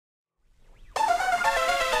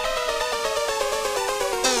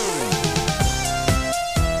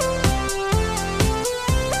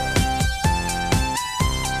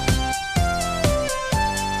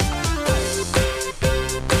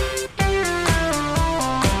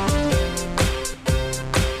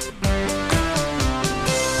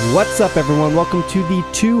What's up, everyone? Welcome to the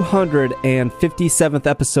 257th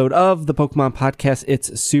episode of the Pokemon Podcast.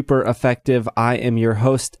 It's super effective. I am your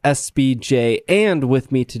host, SBJ, and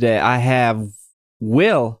with me today I have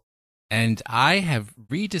Will. And I have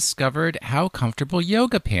rediscovered how comfortable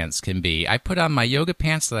yoga pants can be. I put on my yoga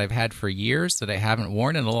pants that I've had for years that I haven't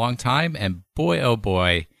worn in a long time, and boy, oh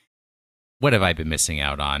boy, what have I been missing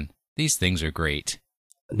out on? These things are great.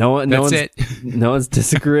 No one's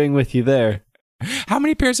disagreeing with you there. How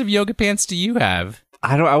many pairs of yoga pants do you have?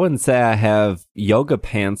 I wouldn't say I have yoga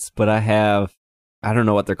pants, but I don't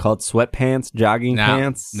know what they're called, sweatpants, jogging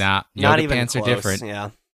pants. Yoga Not even pants close, are different. Yeah.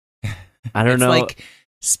 I don't know. It's like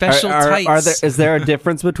special tights. Is there a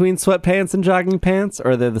difference between sweatpants and jogging pants,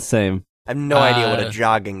 or are they the same? I have no idea what a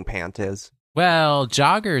jogging pant is. Well,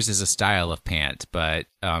 joggers is a style of pant, but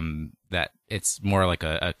that it's more like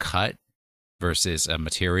a cut versus a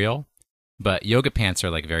material. But yoga pants are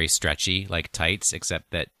like very stretchy, like tights, except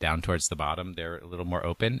that down towards the bottom, they're a little more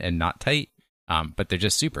open and not tight. But they're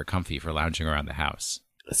just super comfy for lounging around the house.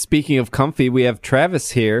 Speaking of comfy, we have Travis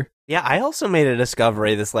here. Yeah, I also made a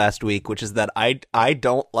discovery this last week, which is that I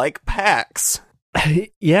don't like PAX.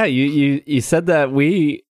 Yeah, you said that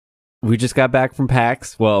we just got back from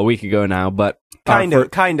PAX, well, a week ago now, but kind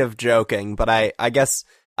of joking, but I guess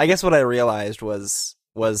what I realized was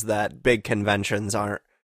that big conventions aren't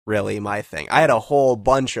really my thing. I had a whole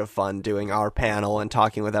bunch of fun doing our panel and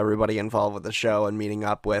talking with everybody involved with the show and meeting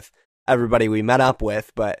up with everybody we met up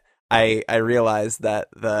with, but I realized that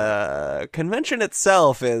the convention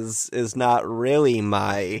itself is not really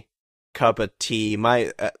my cup of tea.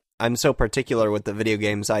 I'm so particular with the video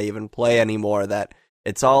games I even play anymore that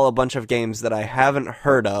it's all a bunch of games that I haven't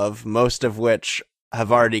heard of, most of which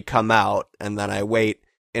have already come out, and then I wait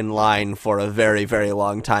in line for a very, very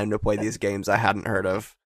long time to play these games I hadn't heard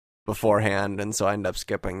of beforehand, and so I end up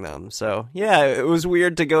skipping them. So yeah, it was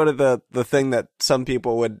weird to go to the thing that some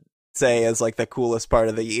people would say is like the coolest part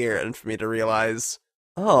of the year, and for me to realize,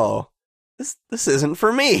 oh, this isn't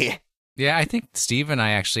for me. Yeah, I think Steve and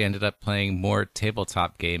I actually ended up playing more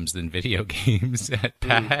tabletop games than video games at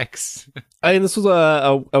PAX. I mean, this was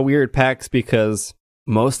a weird PAX because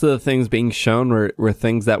most of the things being shown were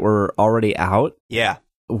things that were already out. Yeah.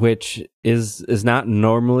 Which is not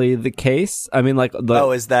normally the case. I mean, like,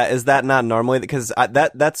 is that not normally? Because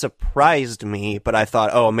that surprised me, but I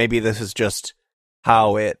thought, oh, maybe this is just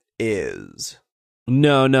how it is.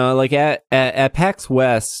 No, like at PAX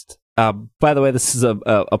West. By the way, this is a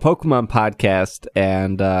Pokemon podcast,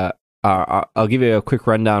 and I'll give you a quick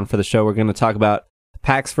rundown for the show. We're going to talk about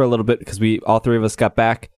PAX for a little bit because all three of us got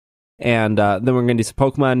back. And then we're gonna do some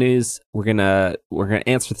Pokemon news. We're gonna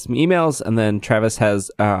answer some emails, and then Travis has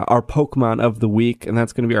our Pokemon of the week, and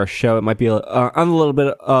that's gonna be our show. It might be on a little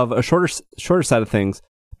bit of a shorter side of things,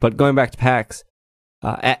 but going back to PAX,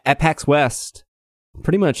 at PAX West,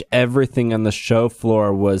 pretty much everything on the show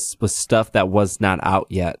floor was stuff that was not out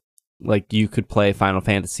yet. Like, you could play Final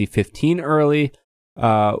Fantasy 15 early,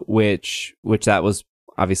 which that was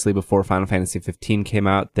obviously before Final Fantasy 15 came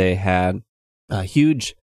out. They had a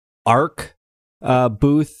huge Arc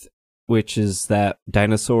booth, which is that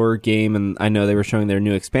dinosaur game, and I know they were showing their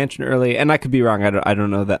new expansion early, and I could be wrong. I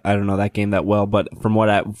don't know that game that well, but from what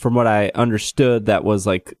I understood, that was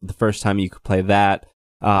like the first time you could play that.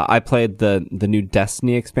 I played the new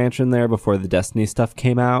Destiny expansion there before the Destiny stuff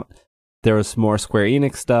came out. There was some more Square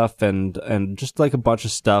Enix stuff and just like a bunch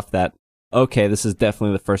of stuff that, okay, this is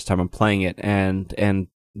definitely the first time I'm playing it, and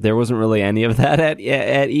there wasn't really any of that at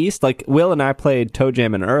East. Like, Will and I played Toe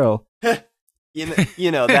Jam and Earl. you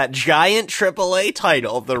know that giant AAA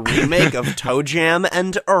title, the remake of Toe Jam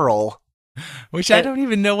and Earl, which I don't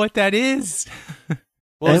even know what that is.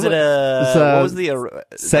 What was the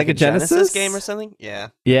Sega Genesis game or something?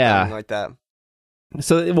 Yeah, something like that.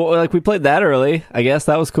 So, we played that early. I guess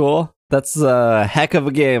that was cool. That's a heck of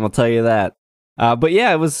a game, I'll tell you that. But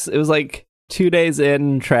yeah, it was like 2 days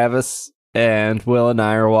in. Travis and Will and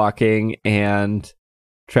I are walking, and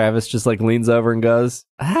Travis just like leans over and goes,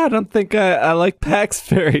 I don't think I like PAX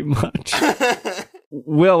very much.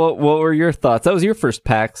 Will, what were your thoughts? That was your first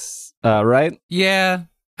PAX, right? Yeah.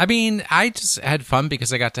 I mean, I just had fun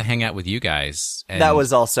because I got to hang out with you guys. And that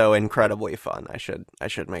was also incredibly fun. I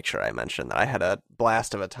should make sure I mention that I had a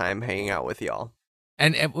blast of a time hanging out with y'all.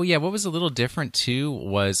 And well, yeah, what was a little different too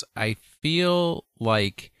was I feel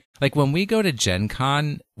like when we go to Gen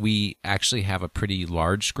Con, we actually have a pretty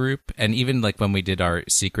large group. And even like when we did our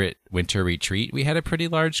secret winter retreat, we had a pretty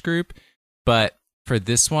large group. But for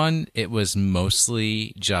this one, it was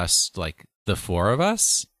mostly just like the four of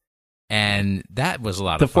us. And that was a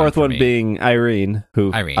lot The of fun. fourth for one me. being Irene,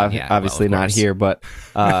 who obviously well, of not course. here, but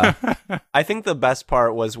I think the best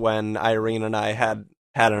part was when Irene and I had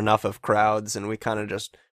enough of crowds, and we kind of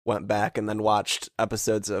just went back and then watched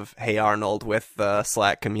episodes of Hey Arnold with the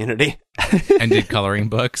Slack community. And did coloring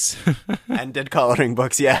books. And did coloring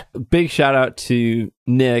books, yeah. big shout out to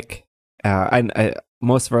Nick. I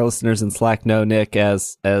most of our listeners in Slack know Nick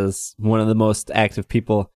as one of the most active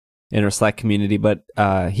people in our Slack community, but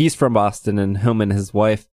he's from Boston, and him and his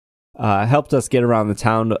wife helped us get around the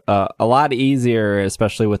town a lot easier,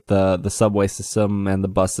 especially with the subway system and the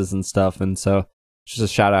buses and stuff. And so just a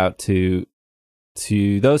shout out to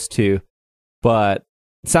those two. But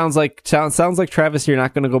sounds like Travis, you're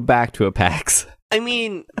not going to go back to a PAX. I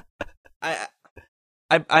mean,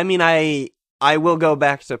 I will go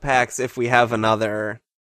back to PAX if we have another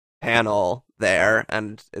panel there,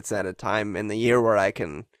 and it's at a time in the year where I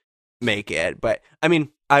can make it. But I mean,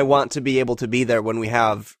 I want to be able to be there when we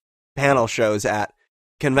have panel shows at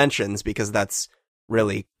conventions, because that's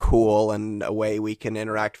really cool and a way we can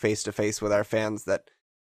interact face to face with our fans that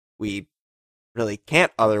we really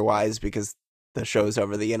can't otherwise because the show's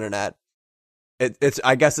over the internet.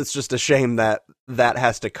 I guess it's just a shame that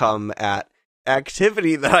has to come at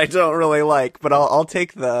activity that I don't really like, but I'll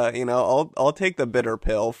take the, I'll take the bitter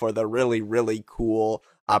pill for the really, really cool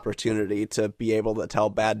opportunity to be able to tell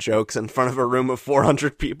bad jokes in front of a room of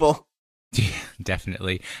 400 people. Yeah,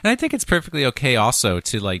 definitely. And I think it's perfectly okay also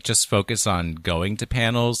to like just focus on going to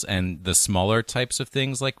panels and the smaller types of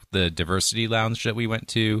things like the diversity lounge that we went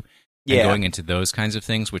to. And going into those kinds of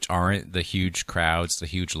things, which aren't the huge crowds, the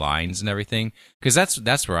huge lines and everything, because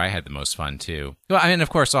that's where I had the most fun too. Well, I mean, of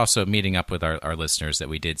course, also meeting up with our listeners that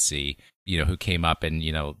we did see, who came up, and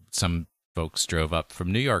some folks drove up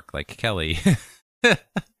from New York, like Kelly,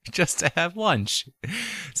 just to have lunch.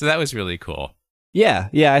 So that was really cool. Yeah.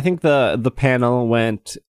 I think the panel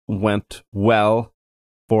went well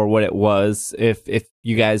for what it was. If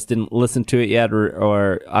you guys didn't listen to it yet,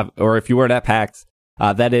 or if you weren't at PAX.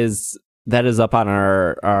 That is up on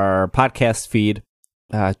our podcast feed.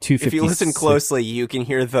 256. If you listen closely, you can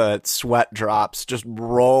hear the sweat drops just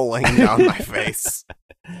rolling down my face.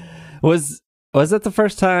 Was that the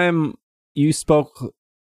first time you spoke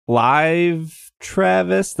live,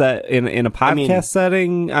 Travis? That in a podcast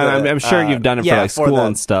setting? I'm sure you've done it for school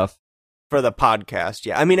and stuff. For the podcast,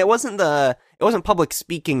 yeah. I mean, it wasn't public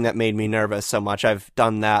speaking that made me nervous so much. I've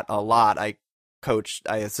done that a lot. I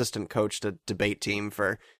assistant coached a debate team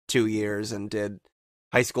for 2 years and did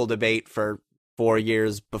high school debate for 4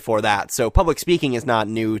 years before that. So public speaking is not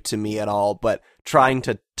new to me at all, but trying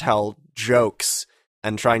to tell jokes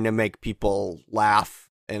and trying to make people laugh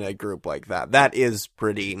in a group like that is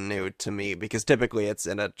pretty new to me, because typically it's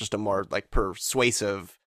in just a more like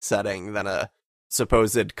persuasive setting than a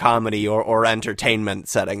supposed comedy or entertainment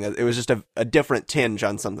setting. It was just a different tinge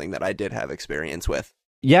on something that I did have experience with.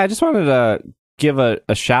 Yeah, I just wanted to give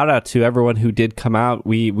a shout out to everyone who did come out.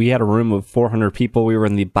 We had a room of 400 people. We were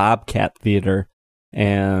in the Bobcat Theater,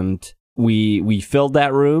 and we filled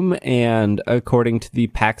that room. And according to the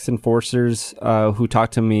PAX enforcers who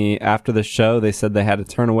talked to me after the show, they said they had to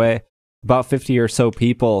turn away about 50 or so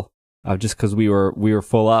people just because we were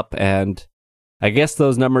full up. And I guess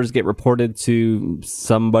those numbers get reported to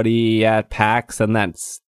somebody at PAX, and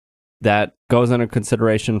that goes under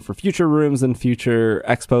consideration for future rooms and future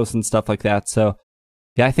expos and stuff like that. So,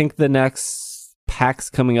 yeah, I think the next PAX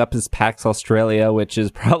coming up is PAX Australia, which is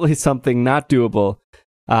probably something not doable.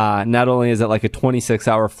 Not only is it like a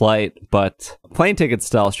 26-hour flight, but plane tickets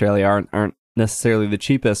to Australia aren't necessarily the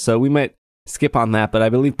cheapest. So we might skip on that. But I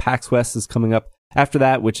believe PAX West is coming up after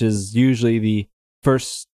that, which is usually the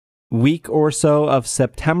first week or so of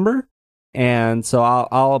September. And so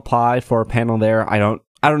I'll apply for a panel there. I don't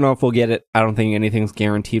know if we'll get it. I don't think anything's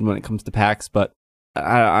guaranteed when it comes to PAX, but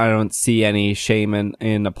I don't see any shame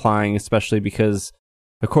in applying, especially because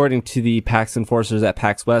according to the PAX enforcers at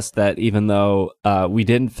PAX West, that even though we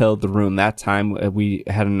didn't fill the room that time, we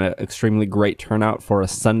had an extremely great turnout for a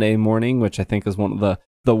Sunday morning, which I think is one of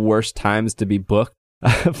the worst times to be booked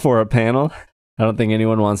for a panel. I don't think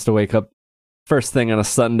anyone wants to wake up first thing on a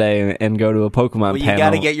Sunday and go to a Pokemon panel. You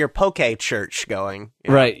got to get your Poke Church going.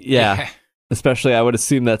 Right, yeah. Especially, I would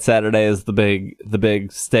assume that Saturday is the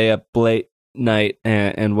big stay up late night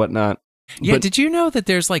and whatnot. Yeah, but, did you know that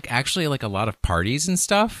there's actually a lot of parties and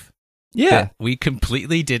stuff? Yeah, that we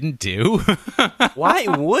completely didn't do. Why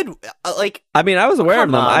would I mean, I was aware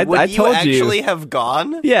of them. I told you actually have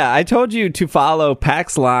gone. Yeah, I told you to follow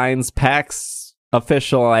PAX lines, PAX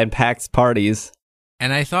official, and PAX parties.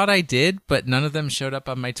 And I thought I did, but none of them showed up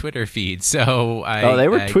on my Twitter feed. So they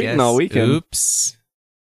were tweeting all weekend. Oops.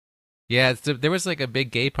 Yeah, so there was like a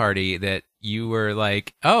big gay party that you were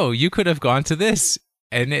like, oh, you could have gone to this,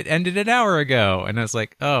 and it ended an hour ago. And I was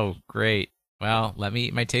like, oh, great. Well, let me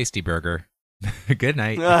eat my tasty burger. Good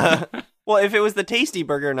night. Well, if it was the Tasty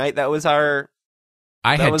Burger night, that was our...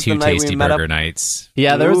 I that had was 2 the night we tasty met burger up. nights.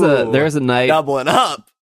 Yeah, there was a night Doubling up.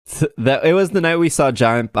 that it was the night we saw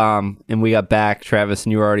Giant Bomb, and we got back, Travis,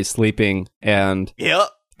 and you were already sleeping, and Yep.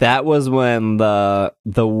 that was when the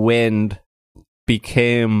wind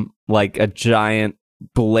became like a giant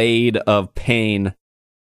blade of pain,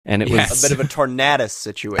 and it Yes. A bit of a tornadus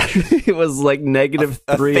situation. it was like negative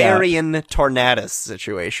A 3 out. Therian tornadus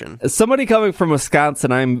situation. As somebody coming from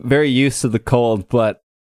Wisconsin, I'm very used to the cold, but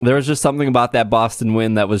there was just something about that Boston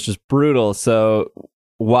wind that was just brutal. So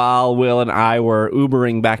while Will and I were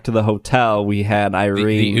Ubering back to the hotel, we had The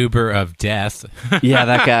Irene. Uber of death. Yeah,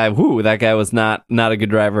 that guy. Whoo, that guy was not a good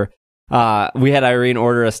driver. We had Irene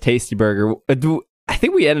order us Tasty Burger. I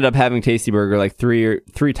think we ended up having Tasty Burger like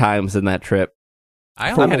three times in that trip.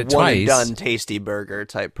 I only I'm had a it one and twice. done Tasty Burger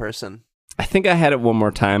type person. I think I had it one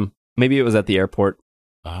more time. Maybe it was at the airport.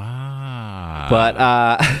 Ah.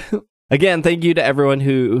 But again, thank you to everyone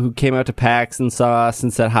who came out to PAX and saw us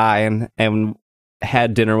and said hi and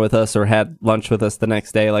had dinner with us or had lunch with us the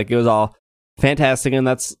next day. Like, it was all fantastic, and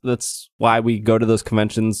that's why we go to those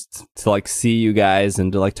conventions to like see you guys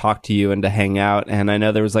and to like talk to you and to hang out. And I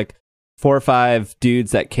know there was like 4 or 5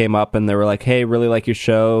 dudes that came up and they were like, hey, really like your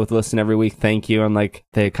show, listen every week, thank you. And like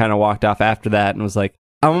they kind of walked off after that and was like,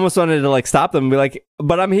 I almost wanted to like stop them and be like,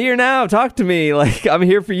 but I'm here now, talk to me, like I'm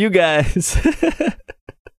here for you guys.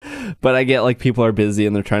 But I get like people are busy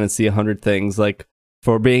and they're trying to see 100 things. Like,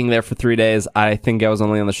 for being there for 3 days, I think I was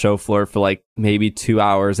only on the show floor for like maybe 2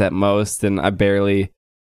 hours at most, and I barely.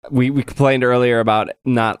 We complained earlier about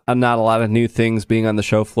not a lot of new things being on the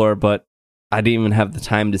show floor, but I didn't even have the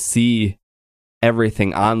time to see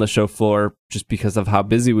everything on the show floor just because of how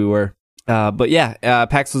busy we were. But yeah,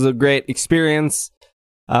 PAX was a great experience.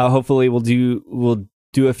 Hopefully, we'll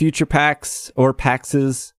do a future PAX or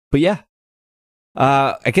PAXes. But yeah,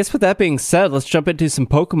 I guess with that being said, let's jump into some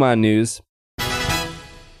Pokemon news.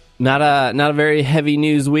 Not a very heavy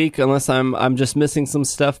news week unless I'm just missing some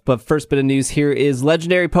stuff. But first bit of news here is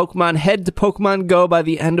legendary Pokemon head to Pokemon Go by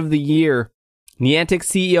the end of the year. Niantic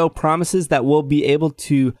CEO promises that we'll be able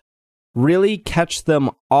to really catch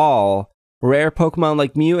them all. Rare Pokemon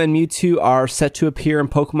like Mew and Mewtwo are set to appear in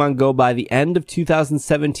Pokemon Go by the end of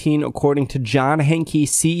 2017, according to John Henke,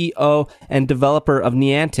 CEO and developer of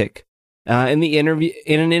Niantic. In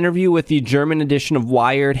an interview with the German edition of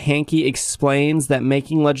Wired, Henke explains that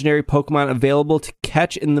making legendary Pokemon available to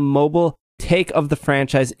catch in the mobile take of the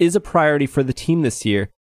franchise is a priority for the team this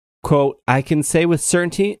year. Quote, I can say with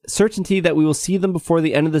certainty that we will see them before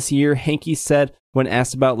the end of this year, Henke said when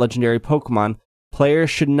asked about legendary Pokemon. Players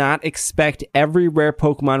should not expect every rare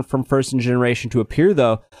Pokemon from first generation to appear,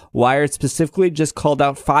 though. Wired specifically just called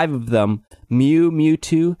out 5 of them, Mew,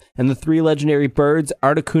 Mewtwo, and the 3 legendary birds,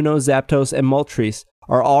 Articuno, Zapdos, and Moltres,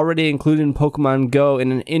 are already included in Pokemon Go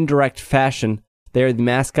in an indirect fashion. They are the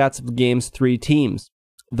mascots of the game's 3 teams.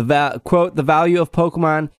 Quote, the value of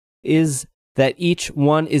Pokemon is that each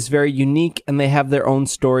one is very unique and they have their own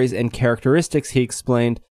stories and characteristics, he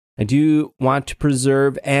explained. I do want to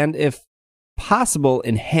preserve and, if possible,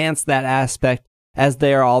 enhance that aspect, as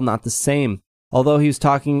they are all not the same. Although he was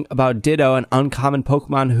talking about Ditto, an uncommon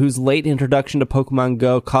Pokemon whose late introduction to Pokemon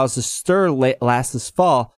Go caused a stir last this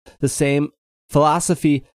fall, the same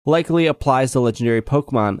philosophy likely applies to legendary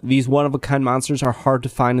Pokemon. These one-of-a-kind monsters are hard to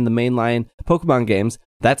find in the mainline Pokemon games.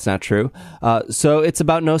 That's not true. So it's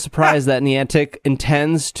about no surprise that Niantic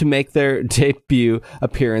intends to make their debut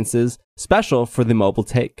appearances special for the mobile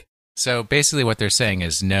take. So basically what they're saying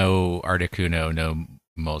is no Articuno, no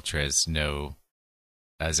Moltres, no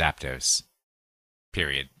Zapdos.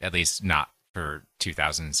 Period. At least not for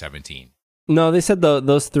 2017. No, they said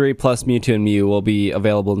those 3 plus Mewtwo and Mew will be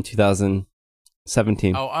available in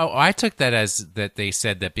 2017. Oh, I took that as that they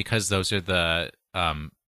said that because those are the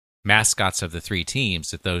mascots of the 3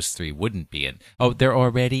 teams, that those 3 wouldn't be in. Oh, they're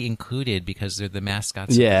already included because they're the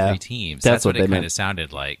mascots of the 3 teams. That's what it they kind meant. of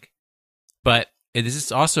sounded like. But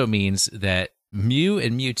this also means that Mew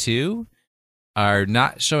and Mewtwo are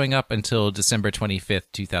not showing up until December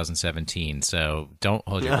 25th, 2017. So don't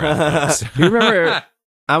hold your breath, folks. You remember?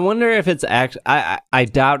 I wonder if it's I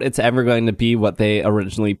doubt it's ever going to be what they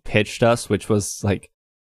originally pitched us, which was like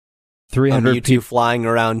 300 people flying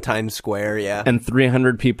around Times Square, yeah, and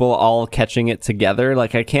 300 people all catching it together.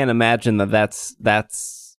 Like, I can't imagine that's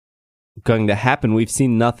going to happen. We've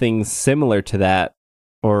seen nothing similar to that,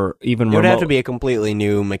 or even it would have to be a completely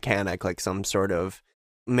new mechanic, like some sort of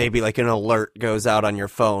maybe like an alert goes out on your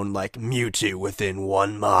phone, like Mewtwo within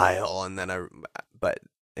 1 mile, and then but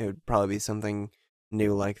it would probably be something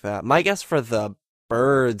new like that. My guess for the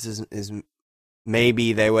birds is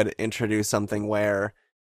maybe they would introduce something where,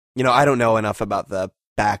 I don't know enough about the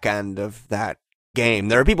back end of that game.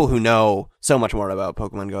 There are people who know so much more about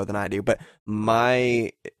Pokemon Go than I do, but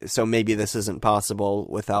so maybe this isn't possible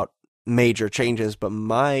without major changes, but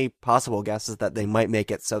my possible guess is that they might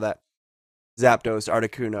make it so that Zapdos,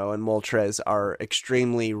 Articuno, and Moltres are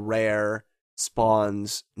extremely rare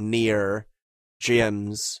spawns near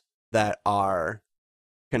gyms that are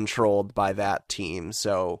controlled by that team.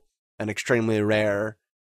 So an extremely rare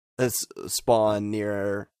spawn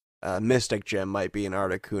near Mystic Gym might be an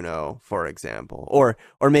Articuno, for example. Or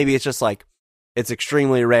maybe it's just like, it's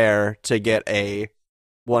extremely rare to get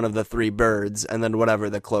one of the 3 birds, and then whatever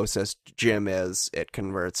the closest gym is, it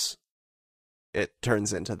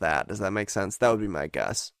turns into that. Does that make sense? That would be my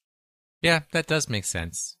guess. Yeah, that does make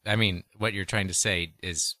sense. I mean, what you're trying to say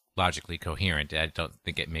is logically coherent. I don't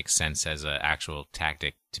think it makes sense as an actual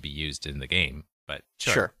tactic to be used in the game, but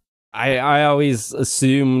sure. I always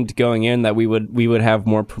assumed going in that we would have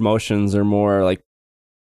more promotions or more like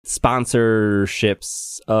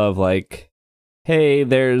sponsorships of like, hey,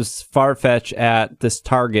 there's Farfetch at this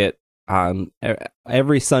Target on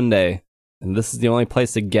every Sunday, and this is the only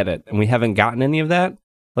place to get it. And we haven't gotten any of that.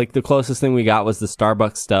 Like the closest thing we got was the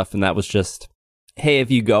Starbucks stuff, and that was just, hey, if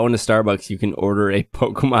you go into Starbucks, you can order a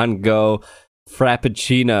Pokemon Go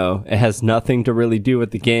Frappuccino. It has nothing to really do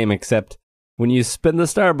with the game except when you spin the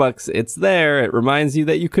Starbucks, it's there. It reminds you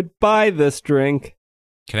that you could buy this drink.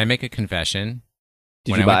 Can I make a confession?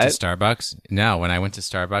 Did when you I buy went it? to Starbucks, no, when I went to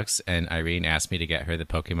Starbucks and Irene asked me to get her the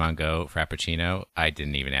Pokemon Go Frappuccino, I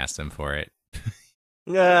didn't even ask them for it.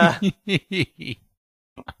 I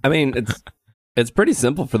mean, it's pretty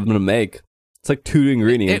simple for them to make. It's like 2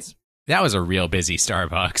 ingredients. That was a real busy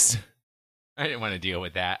Starbucks. I didn't want to deal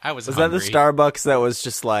with that. I was that hungry. the Starbucks that was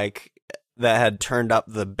just like, that had turned up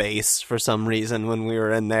the bass for some reason when we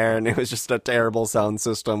were in there, and it was just a terrible sound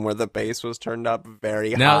system where the bass was turned up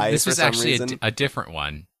very high. No, this for was some actually reason. a different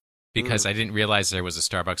one because I didn't realize there was a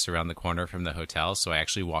Starbucks around the corner from the hotel, so I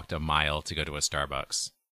actually walked a mile to go to a Starbucks.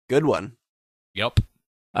 Good one. Yep.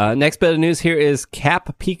 Next bit of news here is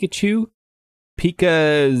Cap Pikachu,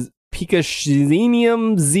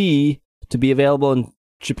 Pikachinium Z, to be available in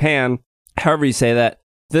Japan, however you say that.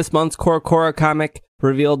 This month's CoroCoro comic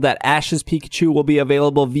revealed that Ash's Pikachu will be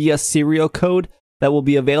available via serial code that will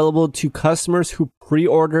be available to customers who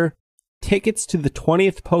pre-order tickets to the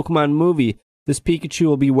 20th Pokemon movie. This Pikachu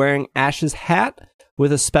will be wearing Ash's hat,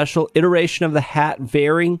 with a special iteration of the hat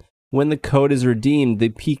varying when the code is redeemed. The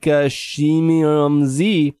Pikachinium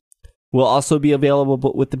Z will also be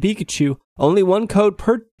available with the Pikachu. Only 1 code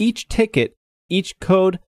per each ticket. Each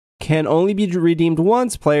code can only be redeemed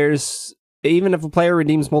once. Players, even if a player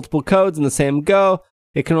redeems multiple codes in the same go,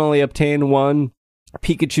 it can only obtain 1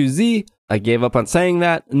 Pikachu Z. I gave up on saying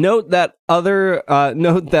that. Note that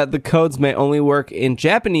the codes may only work in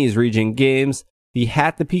Japanese region games. The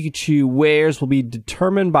hat the Pikachu wears will be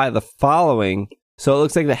determined by the following. So it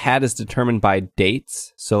looks like the hat is determined by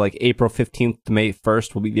dates. So like April 15th to May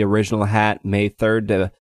 1st will be the original hat. May 3rd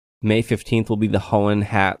to May 15th will be the Hoenn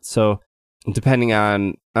hat. So depending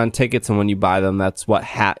on tickets and when you buy them, that's what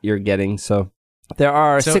hat you're getting. So there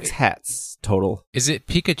are 6 hats total. Is it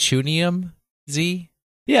Pikachunium Z?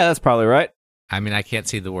 Yeah, that's probably right. I mean, I can't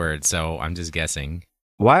see the word, so I'm just guessing.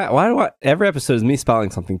 Why do I... Every episode is me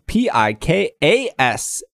spelling something.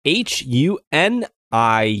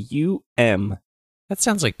 Pikashunium. That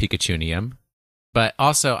sounds like Pikachunium. But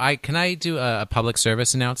also, can I do a public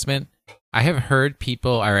service announcement? I have heard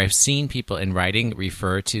people, or I've seen people in writing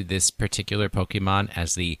refer to this particular Pokemon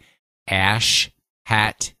as the Ash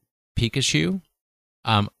Hat Pikachu.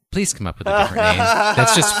 Please come up with a different name.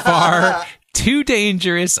 That's just far too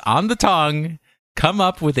dangerous on the tongue. Come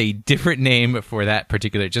up with a different name for that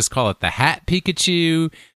particular. Just call it the Hat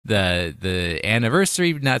Pikachu, the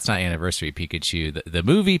anniversary. No, it's not anniversary Pikachu. The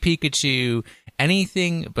movie Pikachu.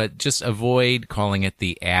 Anything, but just avoid calling it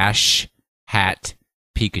the Ash Hat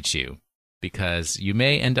Pikachu, because you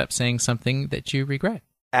may end up saying something that you regret.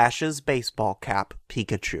 Ash's baseball cap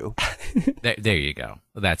Pikachu. There you go.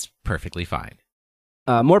 That's perfectly fine.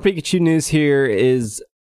 More Pikachu news here is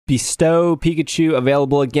Bestow Pikachu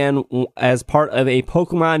available again as part of a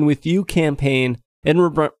Pokemon With You campaign in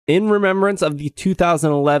remembrance of the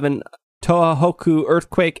 2011 Tohoku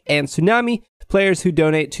earthquake and tsunami. Players who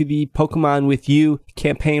donate to the Pokemon With You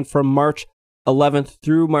campaign from March 11th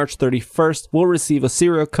through March 31st will receive a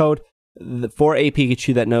serial code for a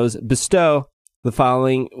Pikachu that knows Bestow. The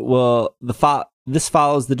following will This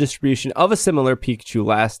follows the distribution of a similar Pikachu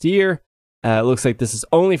last year. It looks like this is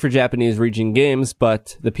only for Japanese region games,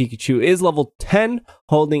 but the Pikachu is level 10,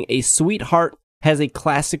 holding a sweetheart, has a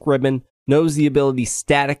classic ribbon, knows the ability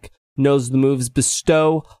Static, knows the moves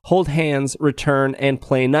Bestow, Hold Hands, Return, and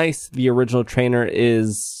Play Nice. The original trainer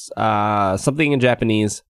is something in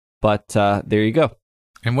Japanese, but there you go.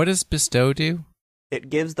 And what does Bestow do? It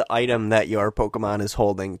gives the item that your Pokemon is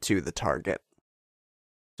holding to the target.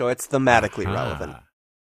 So it's thematically relevant.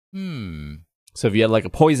 So if you had like a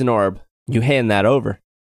poison orb, you hand that over.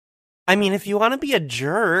 I mean, if you want to be a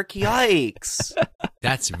jerk, yikes.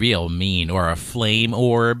 That's real mean. Or a flame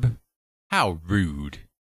orb. How rude.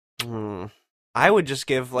 I would just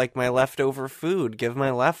give like my leftover food. Give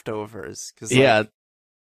my leftovers. 'Cause, yeah.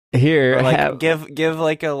 Here, or, like, give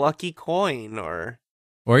like a lucky coin or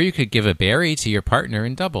you could give a berry to your partner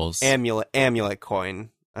in doubles. amulet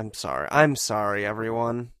coin. I'm sorry,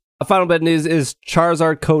 everyone. A final bit of news is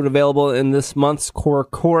Charizard code available in this month's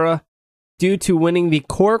Cora. Due to winning the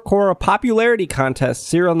Cora popularity contest,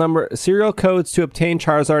 serial codes to obtain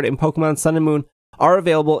Charizard in Pokemon Sun and Moon are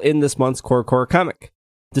available in this month's Cora comic.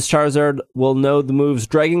 This Charizard will know the moves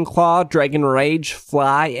Dragon Claw, Dragon Rage,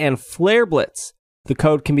 Fly, and Flare Blitz. The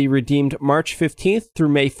code can be redeemed March 15th through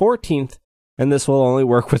May 14th, and this will only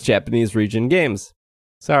work with Japanese region games.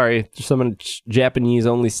 Sorry, there's some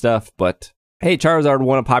Japanese-only stuff, but hey, Charizard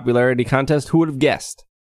won a popularity contest. Who would have guessed?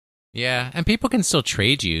 Yeah, and people can still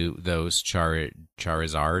trade you those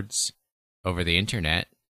Charizards over the internet.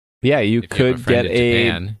 Yeah, you could get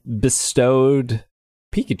a bestowed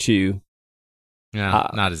Pikachu. No,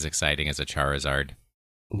 not as exciting as a Charizard.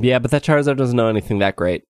 Yeah, but that Charizard doesn't know anything that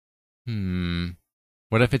great.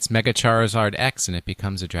 What if it's Mega Charizard X and it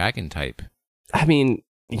becomes a dragon type? I mean,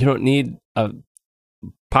 you don't need a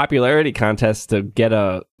popularity contest to get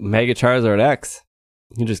a Mega Charizard X.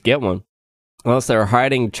 You can just get one. Unless they're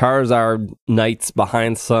hiding Charizard Knights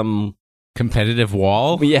behind some competitive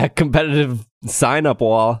wall? Yeah, competitive sign-up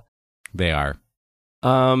wall. They are.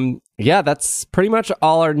 Yeah, that's pretty much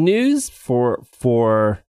all our news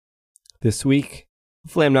for this week.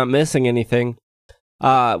 Hopefully I'm not missing anything.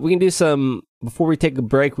 We can do some, before we take a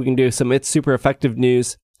break, we can do some It's Super Effective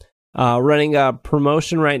news. Running a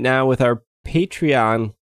promotion right now with our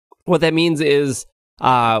Patreon. What that means is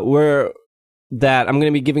I'm going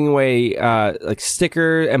to be giving away like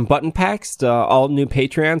sticker and button packs to all new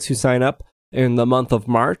Patreons who sign up in the month of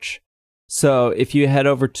March. So if you head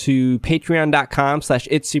over to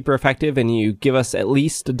patreon.com/itssupereffective and you give us at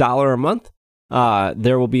least $1 a month,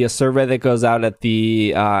 there will be a survey that goes out at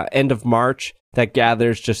the end of March that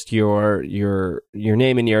gathers just your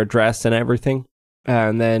name and your address and everything.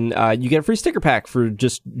 And then you get a free sticker pack for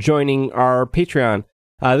just joining our Patreon.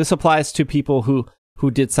 This applies to people who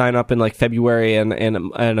did sign up in like February and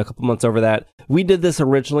a couple months over that. We did this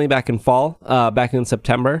originally back in fall, back in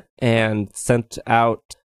September, and sent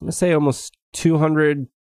out, I'm going to say, almost 200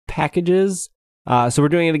 packages. So we're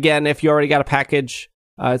doing it again. If you already got a package,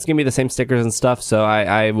 it's going to be the same stickers and stuff. So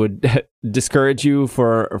I would discourage you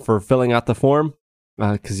for filling out the form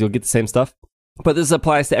because you'll get the same stuff. But this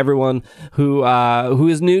applies to everyone who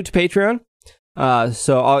is new to Patreon.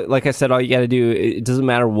 Like I said, all you got to do, it doesn't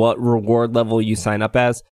matter what reward level you sign up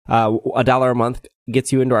as. $1 a month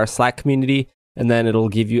gets you into our Slack community, and then it'll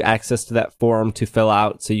give you access to that form to fill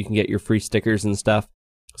out so you can get your free stickers and stuff.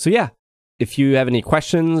 So yeah, if you have any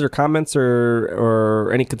questions or comments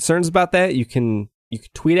or any concerns about that, you can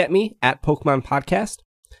tweet at me at Pokemon Podcast.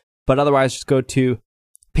 But otherwise, just go to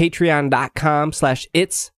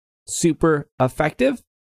patreon.com/itssupereffective.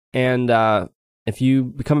 And if you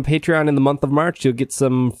become a Patreon in the month of March, you'll get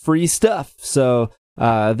some free stuff. So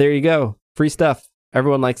there you go. Free stuff.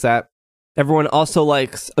 Everyone likes that. Everyone also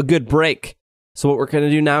likes a good break. So what we're going to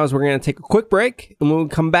do now is we're going to take a quick break. And when we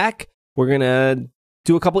come back, we're going to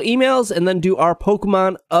do a couple emails and then do our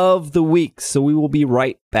Pokemon of the week. So we will be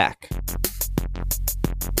right back.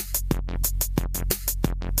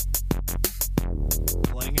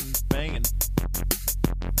 Banging, banging,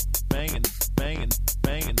 banging,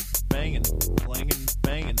 banging, banging, banging,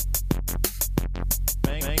 banging, banging,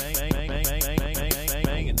 banging,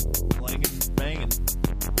 banging, banging,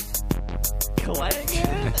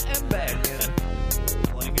 clanging and banging,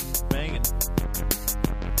 banging, banging.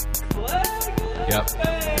 Yep.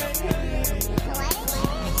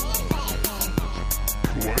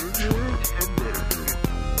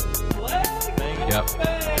 Yep.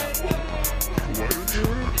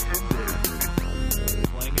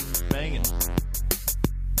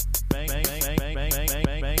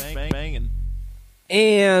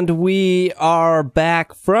 And we are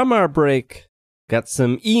back from our break. Got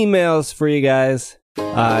some emails for you guys.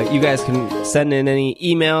 You guys can send in any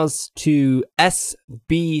emails to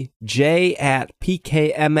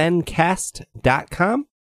sbj@pkmncast.com,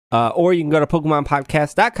 or you can go to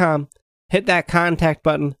PokemonPodcast.com, hit that contact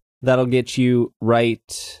button. That'll get you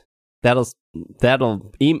right. Those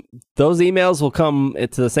emails will come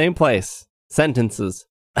to the same place. Sentences.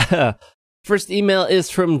 First email is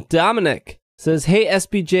from Dominic. Says, "Hey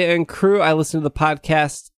SBJ and crew, I listen to the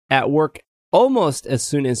podcast at work almost as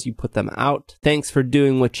soon as you put them out. Thanks for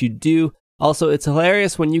doing what you do. Also, it's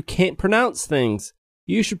hilarious when you can't pronounce things.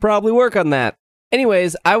 You should probably work on that.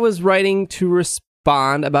 Anyways, I was writing to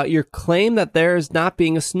respond about your claim that there is not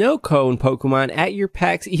being a snow cone Pokemon at your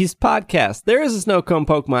PAX East podcast. There is a snow cone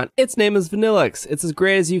Pokemon. Its name is Vanillix. It's as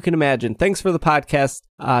great as you can imagine. Thanks for the podcast,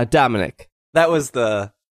 Dominic." That was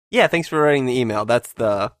yeah, thanks for writing the email. That's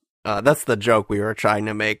the joke we were trying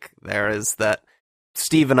to make there, is that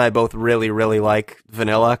Steve and I both really, really like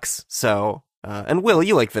Vanillix. So, and Will,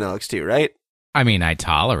 you like Vanillix too, right? I mean, I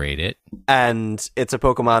tolerate it. And it's a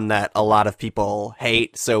Pokemon that a lot of people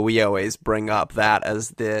hate, so we always bring up that as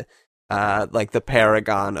the the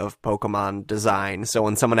paragon of Pokemon design. So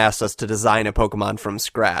when someone asked us to design a Pokemon from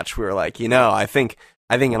scratch, we were like, I think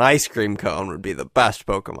an ice cream cone would be the best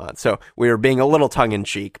Pokemon. So we were being a little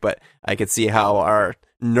tongue-in-cheek, but I could see how our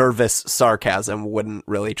nervous sarcasm wouldn't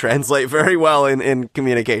really translate very well in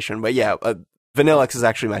communication. But yeah, Vanillix is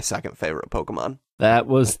actually my second favorite Pokemon. That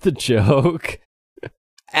was the joke.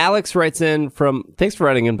 Alex writes in from... Thanks for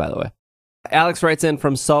writing in, by the way. Alex writes in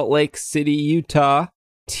from Salt Lake City, Utah.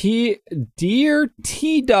 Dear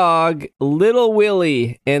T-Dog, Little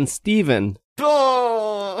Willie, and Steven.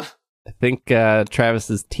 Oh! I think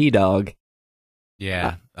Travis is T-Dog.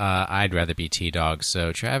 Yeah, I'd rather be T-Dog.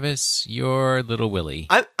 So, Travis, you're Little Willie.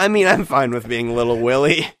 I mean, I'm fine with being Little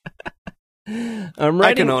Willie.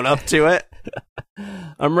 I can own up to it.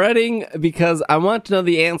 I'm writing because I want to know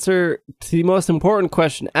the answer to the most important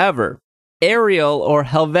question ever. Ariel or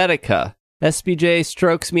Helvetica? SBJ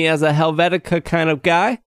strokes me as a Helvetica kind of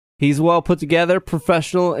guy. He's well put together,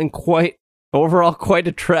 professional, and overall quite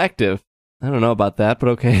attractive. I don't know about that, but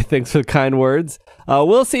okay, thanks for the kind words.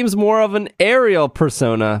 Will seems more of an Ariel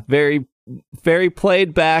persona, very, very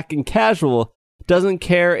played back and casual. Doesn't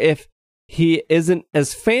care if he isn't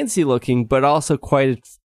as fancy looking, but also quite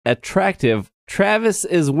attractive. Travis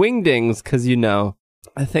is Wingdings, because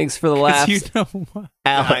Thanks for the laughs, You know what?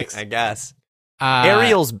 Alex. I guess.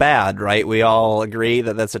 Ariel's bad, right? We all agree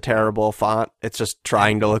that that's a terrible font. It's just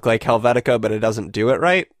trying to look like Helvetica, but it doesn't do it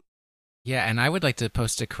right. Yeah, and I would like to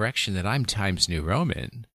post a correction that I'm Times New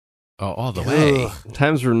Roman. Oh, all the way.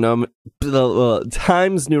 Times New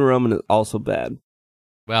Roman is also bad.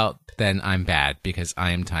 Well, then I'm bad because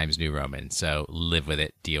I am Times New Roman. So live with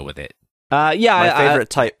it, deal with it. My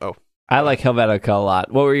favorite type. Oh, I like Helvetica a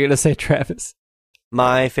lot. What were you gonna say, Travis?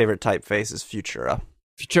 My favorite typeface is Futura.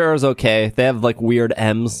 Futura's okay. They have weird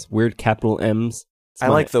M's, weird capital M's. I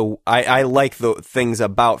like the things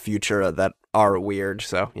about Futura that are weird.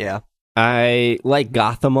 So yeah. I like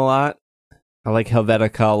Gotham a lot. I like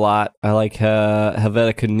Helvetica a lot. I like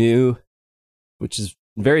Helvetica New, which is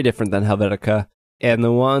very different than Helvetica. And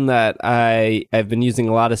the one that I've been using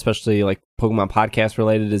a lot, especially Pokemon podcast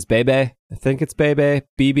related, is Bebe. I think it's Bebe.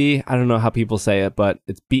 BB. I don't know how people say it, but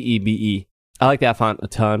it's BEBE. I like that font a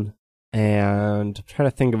ton. And I'm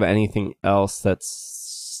trying to think of anything else that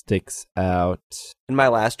sticks out. In my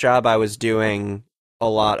last job, I was doing a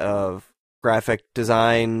lot of graphic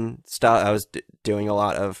design stuff. I was doing a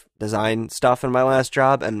lot of design stuff in my last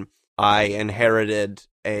job, and I inherited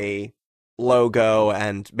a logo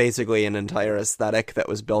and basically an entire aesthetic that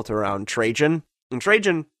was built around Trajan. And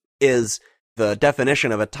Trajan is the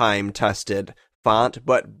definition of a time-tested font,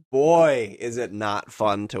 but boy, is it not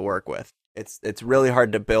fun to work with. It's really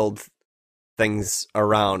hard to build things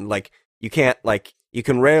around. You can't, you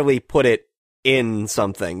can rarely put it in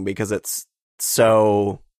something because it's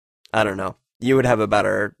so... I don't know. You would have a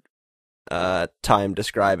better time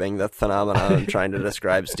describing the phenomenon I'm trying to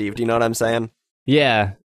describe, Steve. Do you know what I'm saying?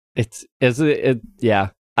 Yeah.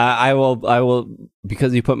 Yeah. I will,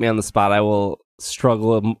 because you put me on the spot, I will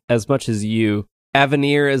struggle as much as you.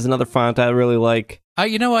 Avenir is another font I really like.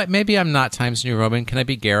 You know what? Maybe I'm not Times New Roman. Can I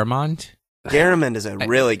be Garamond? Garamond is a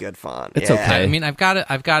really good font. It's okay. I mean, I've got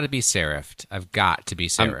to be serifed. I've got to be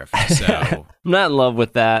serifed. So I'm not in love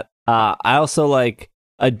with that. I also like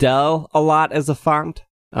Adele a lot as a font.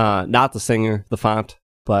 Not the singer, the font.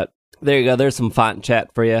 But there you go. There's some font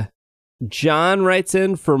chat for you. John writes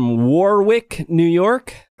in from Warwick, New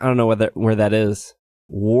York. I don't know where that is.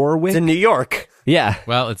 Warwick. It's in New York. Yeah.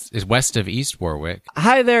 Well, it's west of East Warwick.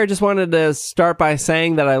 Hi there. Just wanted to start by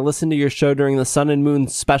saying that I listened to your show during the Sun and Moon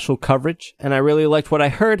special coverage, and I really liked what I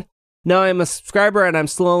heard. Now I'm a subscriber, and I'm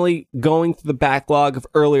slowly going through the backlog of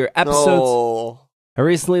earlier episodes. Oh. I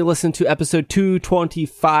recently listened to episode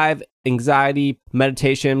 225, Anxiety,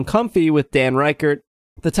 Meditation, Comfy with Dan Reichert.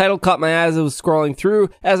 The title caught my eye as I was scrolling through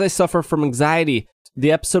as I suffer from anxiety.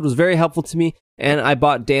 The episode was very helpful to me, and I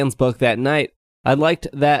bought Dan's book that night. I liked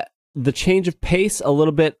that the change of pace, a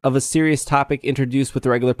little bit of a serious topic introduced with the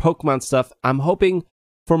regular Pokemon stuff. I'm hoping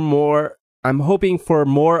for more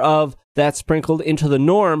of that sprinkled into the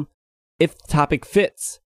norm if the topic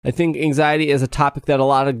fits. I think anxiety is a topic that a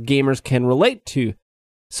lot of gamers can relate to.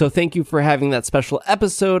 So thank you for having that special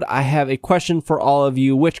episode. I have a question for all of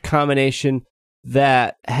you. Which combination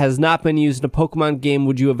that has not been used in a Pokemon game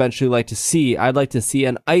would you eventually like to see? I'd like to see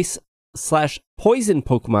an ice/poison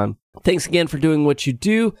Pokemon. Thanks again for doing what you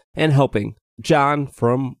do and helping. John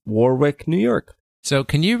from Warwick, New York. So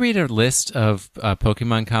can you read a list of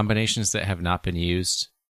Pokemon combinations that have not been used?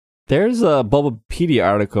 There's a Bulbapedia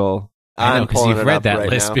article. I know, because you've read that right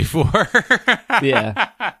list now. before.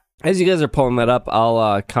 Yeah. As you guys are pulling that up,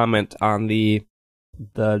 I'll comment on the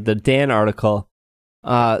Dan article.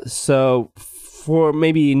 So for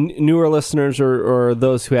maybe newer listeners or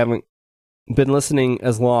those who haven't been listening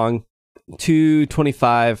as long,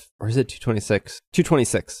 225, or is it 226?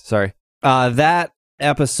 226, sorry. That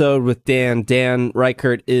episode with Dan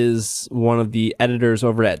Reichert is one of the editors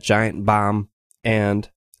over at Giant Bomb, and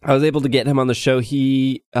I was able to get him on the show.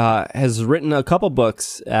 He has written a couple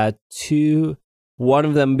books, one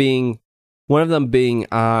of them being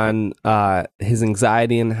on his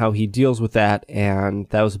anxiety and how he deals with that, and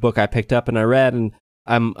that was a book I picked up and I read, and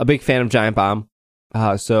I'm a big fan of Giant Bomb.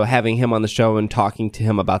 So having him on the show and talking to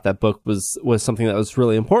him about that book was something that was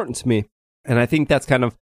really important to me. And I think that's kind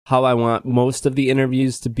of how I want most of the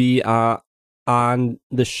interviews to be on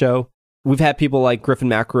the show. We've had people like Griffin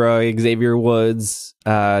McElroy, Xavier Woods,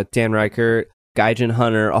 Dan Reichert, Gaijin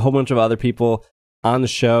Hunter, a whole bunch of other people on the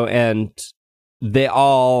show, and they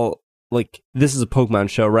all, like, this is a Pokemon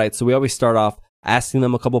show, right? So we always start off asking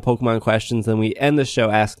them a couple Pokemon questions, and we end the show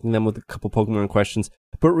asking them with a couple Pokemon questions.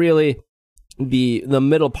 But really, the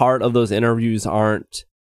middle part of those interviews aren't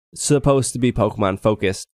supposed to be Pokemon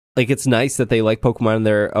focused. Like, it's nice that they like Pokemon,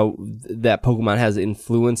 that Pokemon has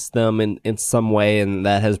influenced them in some way, and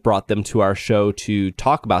that has brought them to our show to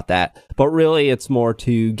talk about that. But really, it's more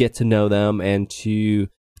to get to know them and to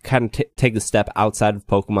kind of take the step outside of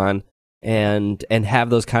Pokemon and have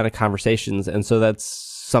those kind of conversations. And so that's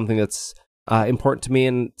something that's important to me,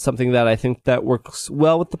 and something that I think that works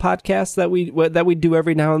well with the podcast that we do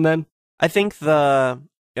every now and then. I think to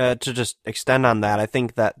just extend on that, I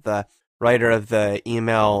think that the writer of the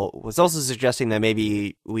email was also suggesting that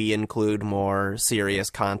maybe we include more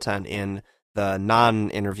serious content in the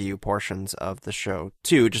non-interview portions of the show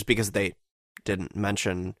too, just because they didn't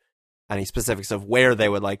mention any specifics of where they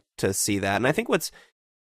would like to see that. And I think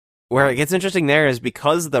where it gets interesting there is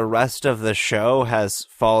because the rest of the show has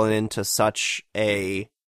fallen into such a,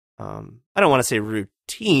 I don't want to say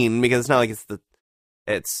routine, because it's not like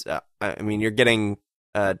I mean, you're getting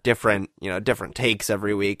different takes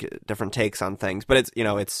every week, different takes on things, but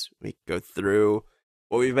we go through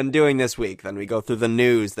what we've been doing this week, then we go through the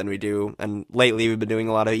news, and lately we've been doing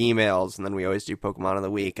a lot of emails, and then we always do Pokemon of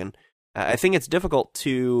the Week. And I think it's difficult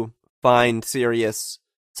to find serious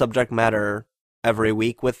subject matter every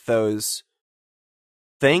week with those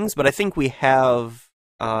things, but I think we have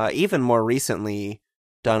even more recently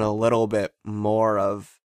done a little bit more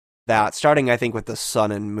of that, starting I think with the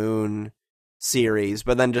Sun and Moon series,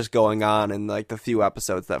 but then just going on in like the few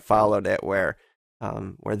episodes that followed it, where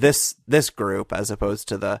this group, as opposed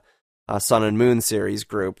to the Sun and Moon series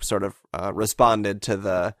group, sort of responded to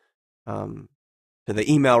the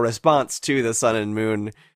email response to the Sun and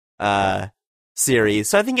Moon series.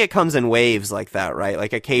 So I think it comes in waves like that, right?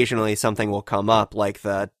 Like occasionally something will come up, like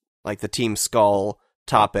the Team Skull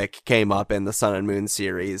topic came up in the Sun and Moon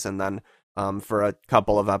series, and then for a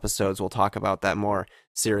couple of episodes we'll talk about that more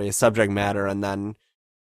serious subject matter, and then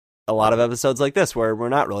a lot of episodes like this where we're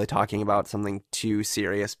not really talking about something too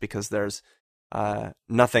serious because there's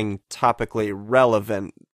nothing topically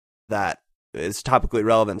relevant that is topically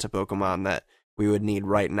relevant to Pokemon that we would need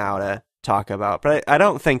right now to talk about. But I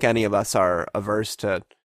don't think any of us are averse to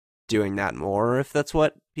doing that more if that's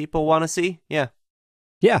what people want to see.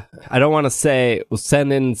 Yeah, I don't want to say we'll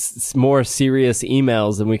send in more serious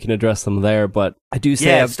emails and we can address them there, but I do say...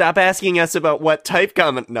 Yeah, stop asking us about what type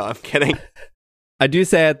comment... No, I'm kidding. I do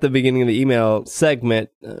say at the beginning of the email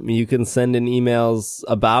segment, you can send in emails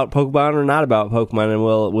about Pokemon or not about Pokemon, and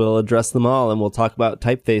we'll address them all, and we'll talk about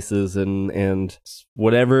typefaces and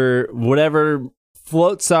whatever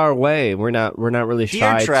floats our way. We're not really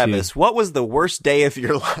shy. Dear Travis, what was the worst day of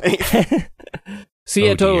your life? So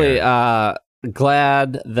yeah, Oh, totally. dear.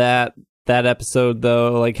 Glad that episode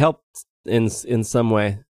though, like, helped in some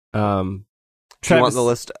way. Do you Travis, want the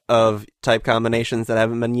list of type combinations that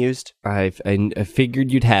haven't been used? I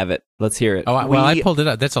figured you'd have it. Let's hear it. Oh, I pulled it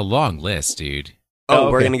up. That's a long list, dude. Oh,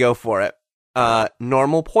 okay. we're going to go for it.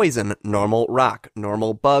 Normal poison, normal rock,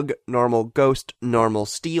 normal bug, normal ghost, normal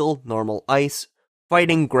steel, normal ice,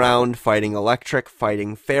 fighting ground, fighting electric,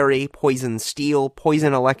 fighting fairy, poison steel,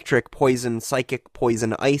 poison electric, poison psychic,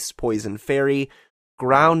 poison ice, poison fairy,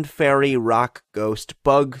 ground fairy, rock, ghost,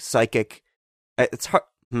 bug, psychic. It's hard.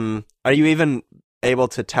 Are you even able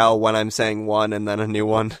to tell when I'm saying one and then a new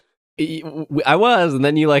one? I was, and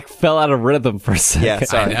then you like fell out of rhythm for a second. Yeah,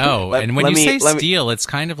 sorry. I know. And when let you me- say steal, it's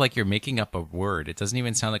kind of like you're making up a word. It doesn't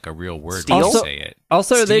even sound like a real word when Steal? you say it.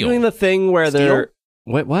 Also, are they Steal. doing the thing where they're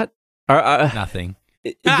wait? What? Nothing.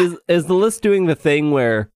 Is the list doing the thing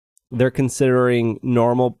where they're considering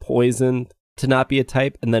normal poison to not be a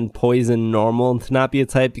type, and then poison normal to not be a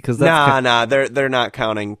type? Because that's Nah, they're not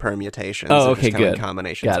counting permutations. Oh, They're okay, just counting good.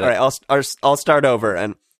 combinations. Got it. All right, I'll start over.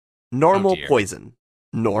 And normal Oh, dear. poison,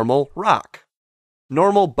 normal rock,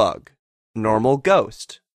 normal bug, normal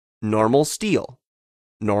ghost, normal steel,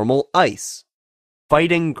 normal ice,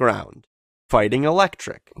 fighting ground, fighting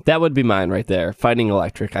electric, that would be mine right there. Fighting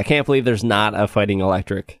electric. I can't believe there's not a fighting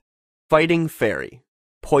electric. fighting fairy,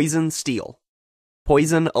 poison steel,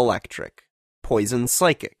 poison electric, poison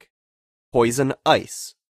psychic, poison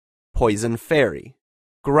ice, poison fairy,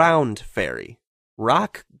 ground fairy,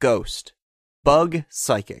 rock ghost, bug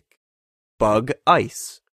psychic, bug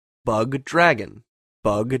ice, bug dragon,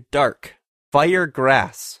 bug dark, fire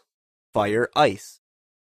grass, fire ice,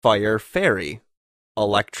 fire fairy,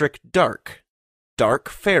 electric dark, dark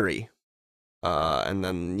fairy. And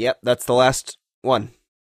then, yep, that's the last one.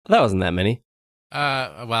 That wasn't that many.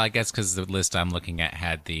 Well, I guess because the list I'm looking at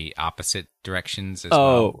had the opposite directions as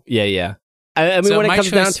Oh, well. yeah. I mean, So when it my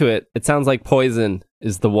comes down choice- to it, it sounds like poison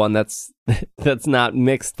is the one that's not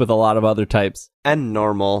mixed with a lot of other types. And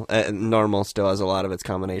normal. Normal still has a lot of its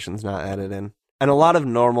combinations not added in. And a lot of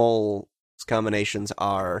normal combinations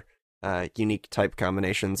are unique type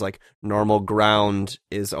combinations, like normal ground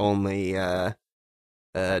is only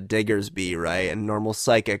Diggersby, right? And normal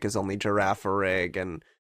psychic is only Girafarig, and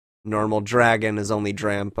normal dragon is only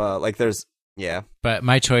Drampa. Like, there's, yeah. But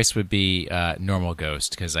my choice would be normal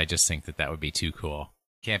ghost because I just think that would be too cool.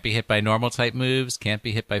 Can't be hit by normal type moves. Can't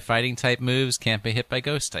be hit by fighting type moves. Can't be hit by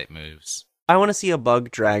ghost type moves. I want to see a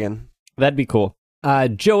bug dragon. That'd be cool.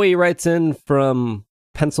 Joey writes in from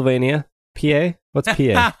Pennsylvania, PA. What's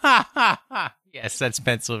PA? Yes, that's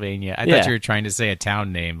Pennsylvania. I Yeah. thought you were trying to say a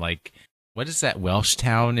town name. Like, what is that Welsh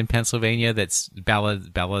town in Pennsylvania that's Bella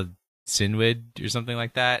Sinwood or something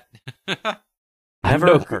like that? Never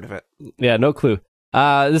no- heard of it. Yeah, no clue.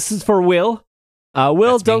 This is for Will.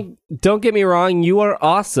 Will, That's me. don't get me wrong, you are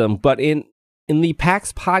awesome, but in the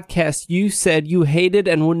PAX podcast, you said you hated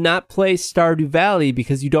and would not play Stardew Valley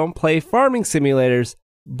because you don't play farming simulators.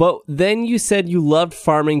 But then you said you loved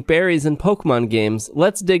farming berries in Pokemon games.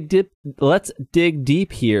 Let's dig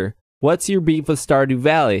deep here. What's your beef with Stardew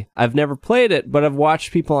Valley? I've never played it, but I've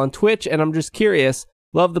watched people on Twitch, and I'm just curious.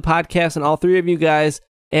 Love the podcast and all three of you guys,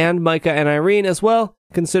 and Micah and Irene as well,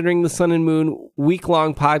 considering the Sun and Moon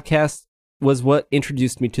week-long podcast was what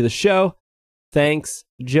introduced me to the show. Thanks,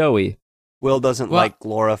 Joey. Will doesn't Well- like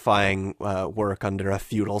glorifying work under a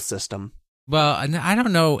feudal system. Well, I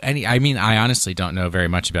don't know any. I mean, I honestly don't know very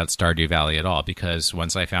much about Stardew Valley at all because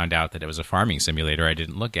once I found out that it was a farming simulator, I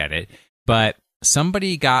didn't look at it. But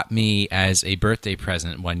somebody got me as a birthday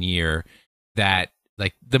present one year that,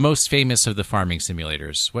 like, the most famous of the farming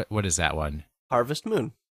simulators. What is that one? Harvest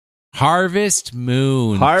Moon. Harvest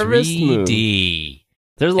Moon. Harvest Moon. 3D.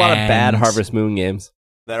 There's a lot of bad And- Harvest Moon games.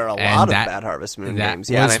 There are a And lot that- of bad Harvest Moon that games.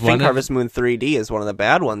 Yeah, and was I think one of- Harvest Moon 3D is one of the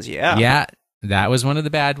bad ones, yeah. Yeah, that was one of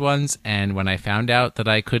the bad ones. And when I found out that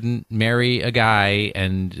I couldn't marry a guy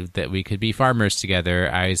and that we could be farmers together,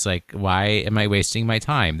 I was like, why am I wasting my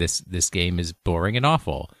time? This game is boring and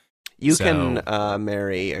awful. You So- can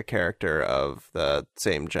marry a character of the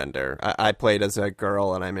same gender. I played as a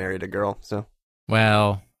girl and I married a girl, so.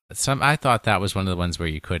 Well, I thought that was one of the ones where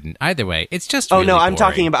you couldn't. Either way, it's just Oh really no, I'm boring.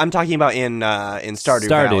 talking about in Stardew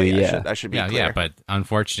Valley. yeah. I should be Yeah, clear. yeah, but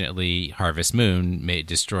unfortunately, Harvest Moon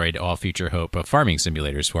destroyed all future hope of farming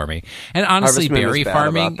simulators for me. And honestly, Harvest Moon was berry bad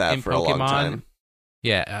farming about that in for a long Pokemon, time.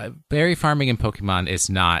 Yeah, berry farming in Pokemon is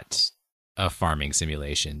not a farming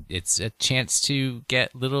simulation. It's a chance to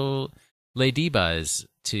get little ladybuzz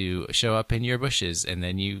to show up in your bushes, and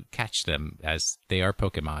then you catch them as they are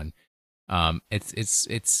Pokemon.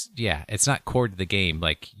 It's not core to the game.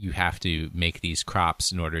 Like, you have to make these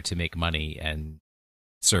crops in order to make money and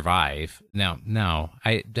survive. No,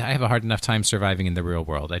 I have a hard enough time surviving in the real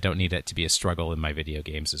world. I don't need it to be a struggle in my video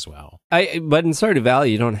games as well. But in Stardew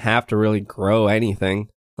Valley, you don't have to really grow anything.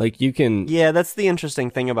 Like, you can... Yeah, that's the interesting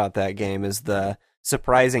thing about that game, is the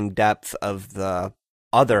surprising depth of the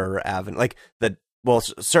other avenue. Like,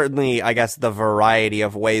 certainly, I guess, the variety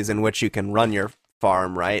of ways in which you can run your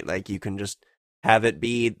farm, right? Like, you can just have it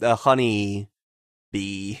be the honey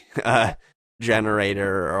bee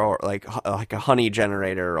generator, or like a honey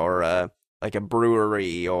generator, or like a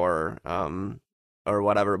brewery, or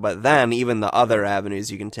whatever. But then even the other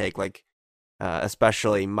avenues you can take, like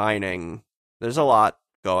especially mining, there's a lot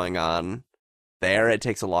going on there. It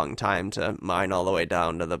takes a long time to mine all the way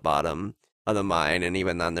down to the bottom of the mine, and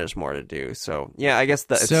even then there's more to do. So yeah, I guess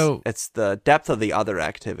it's the depth of the other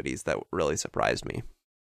activities that really surprised me.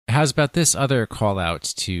 How's about this other call out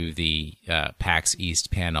to the PAX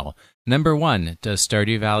East panel? Number 1, does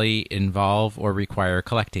Stardew Valley involve or require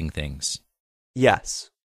collecting things? Yes.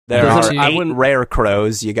 There are 8 rare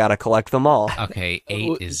crows. You got to collect them all. Okay,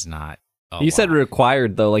 8 is not a You said lot.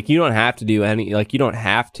 required, though. Like, you don't have to do any... Like, you don't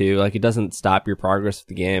have to. Like, it doesn't stop your progress of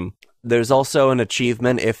the game. There's also an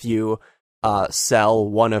achievement if you sell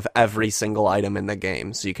one of every single item in the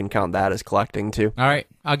game, so you can count that as collecting too. All right,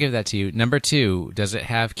 I'll give that to you. Number 2, does it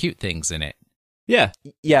have cute things in it? Yeah.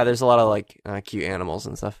 Yeah, there's a lot of like cute animals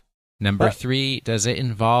and stuff. Number 3, does it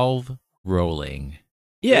involve rolling?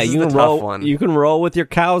 Yeah, This is you the can tough roll. one. You can roll with your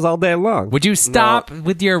cows all day long. Would you stop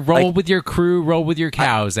with your roll like- with your crew, roll with your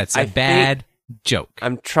cows? That's a I bad joke.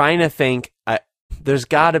 I'm trying to think. There's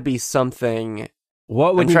got to be something.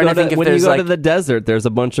 What when I'm you trying go to think if when you there's, go to like- the desert? There's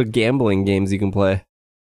a bunch of gambling games you can play.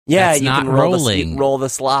 Yeah, That's you not can roll rolling. roll the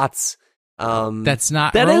slots. That's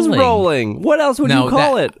not That is rolling. rolling. What else would No, you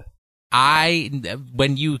call that- it?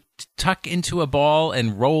 When you tuck into a ball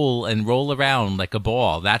and roll around like a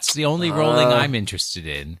ball, that's the only rolling I'm interested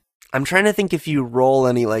in. I'm trying to think if you roll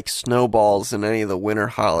any like snowballs in any of the winter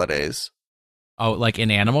holidays. Oh, like in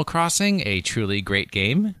Animal Crossing, a truly great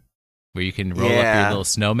game where you can roll up Yeah. your little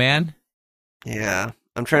snowman. Yeah,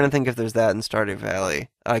 I'm trying to think if there's that in Stardew Valley.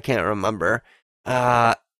 I can't remember.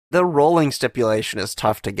 The rolling stipulation is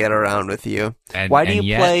tough to get around with you. Why do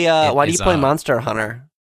you play? Why do you play Monster Hunter?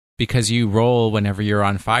 Because you roll whenever you're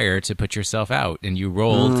on fire to put yourself out, and you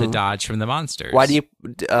roll to dodge from the monsters. Why do you?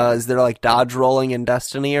 Is there like dodge rolling in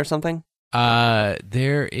Destiny or something?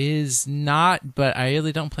 There is not, but I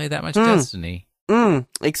really don't play that much Destiny.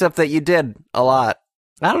 Except that you did a lot.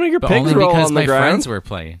 I don't know. Your But pigs only roll because on the my ground. friends were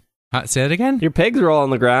playing. Say it again? Your pigs roll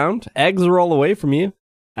on the ground. Eggs roll away from you.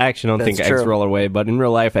 I actually don't think That's eggs true. roll away, but in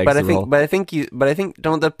real life, eggs roll. But I think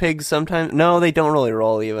don't the pigs sometimes? No, they don't really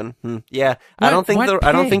roll even. Yeah, I don't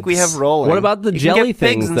think we have rolling. What about the You jelly can get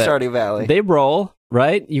things pigs in that- Stardew Valley? They roll,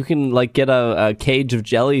 right? You can like get a cage of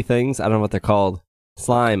jelly things. I don't know what they're called.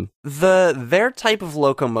 Slime. Their type of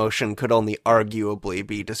locomotion could only arguably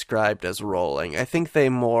be described as rolling. I think they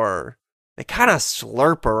kind of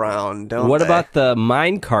slurp around, don't What they? about the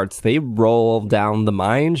mine carts? They roll down the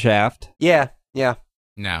mine shaft. Yeah.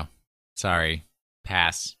 No. Sorry.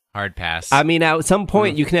 Pass. Hard pass. I mean, at some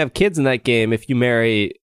point, you can have kids in that game if you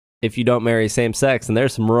don't marry same sex, and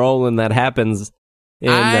there's some rolling that happens.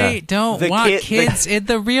 I don't the want kid- kids in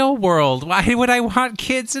the real world. Why would I want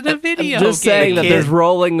kids in a video just game? saying that kid- there's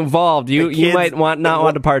rolling involved. You kids- might not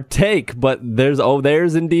want to partake, but there's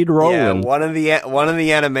indeed rolling. Yeah, one of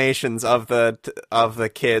the animations of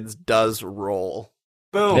the kids does roll.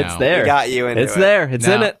 Boom! It's there. We got you into It's it. there. It's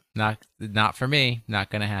in it. Not for me. Not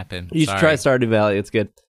gonna happen. You should try Stardew Valley. It's good.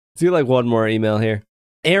 Let's do like one more email here.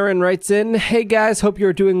 Aaron writes in, "Hey guys, hope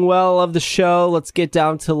you're doing well. Love the show. Let's get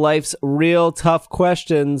down to life's real tough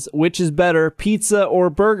questions. Which is better, pizza or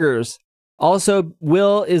burgers? Also,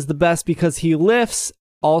 Will is the best because he lifts.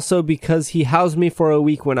 Also because he housed me for a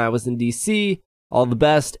week when I was in DC. All the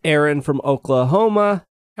best, Aaron from Oklahoma."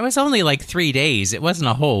 It was only like 3 days. It wasn't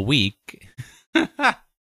a whole week.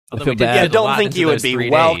 Although feel we did bad. get Yeah, a don't lot think into you would those be 3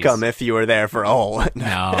 days. welcome if you were there for a whole.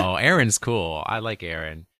 No, Aaron's cool. I like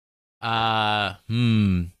Aaron.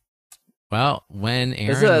 Well, when Aaron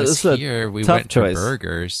This was is a here, we tough went choice. to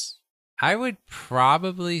burgers. I would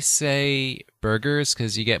probably say burgers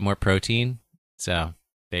because you get more protein. So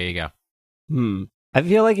there you go. I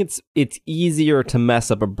feel like it's easier to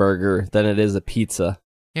mess up a burger than it is a pizza.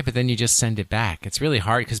 Yeah, but then you just send it back. It's really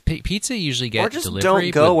hard because pizza usually Or gets just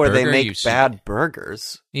delivery. don't go but where they burger, you make should- bad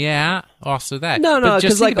burgers. Yeah, also that. No, But just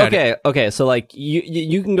because think like about it. okay, so like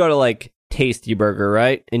you can go to like Tasty Burger,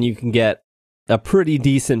 right? And you can get a pretty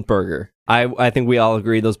decent burger. I think we all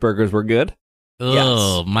agree those burgers were good.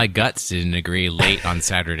 Ugh, my guts didn't agree late on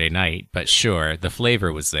Saturday night, but sure, the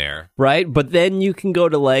flavor was there. Right? But then you can go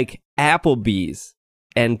to like Applebee's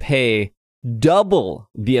and pay double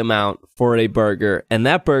the amount for a burger, and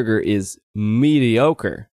that burger is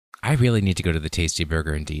mediocre. I really need to go to the Tasty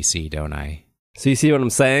Burger in DC, don't I? So you see what I'm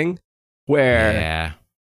saying? Yeah.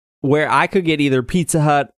 Where I could get either Pizza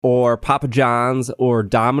Hut or Papa John's or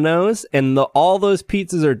Domino's, and all those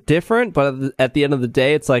pizzas are different, but at the end of the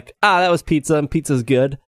day, it's like, that was pizza, and pizza's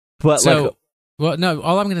good. But So, well, no,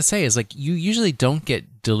 all I'm going to say is like you usually don't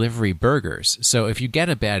get delivery burgers. So if you get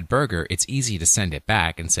a bad burger, it's easy to send it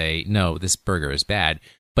back and say, no, this burger is bad.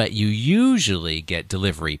 But you usually get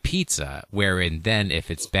delivery pizza, wherein then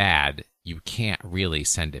if it's bad, you can't really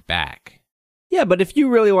send it back. yeah, but if you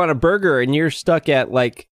really want a burger and you're stuck at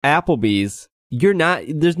like Applebee's,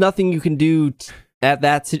 there's nothing you can do in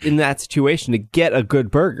that situation to get a good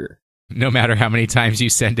burger. No matter how many times you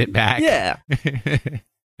send it back. Yeah.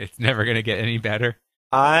 It's never going to get any better.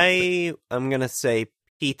 I'm gonna say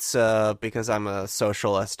pizza because I'm a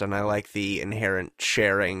socialist and I like the inherent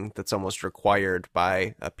sharing that's almost required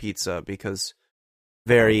by a pizza because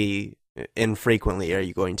very infrequently are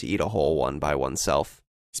you going to eat a whole one by oneself.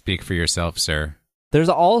 Speak for yourself, sir. There's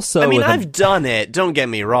also I mean, with a- I've done it, don't get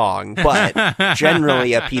me wrong, but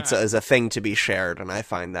generally a pizza is a thing to be shared, and I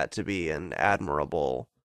find that to be an admirable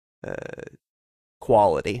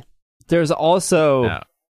quality. there's also No.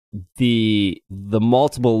 the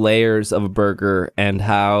multiple layers of a burger and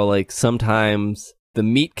how like sometimes the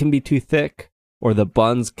meat can be too thick or the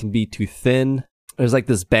buns can be too thin. There's like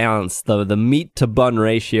this balance. The meat to bun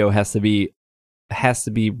ratio has to be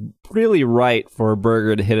really right for a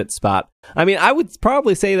burger to hit its spot. I mean, I would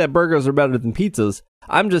probably say that burgers are better than pizzas.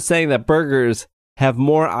 I'm just saying that burgers have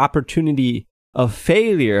more opportunity of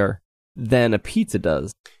failure than a pizza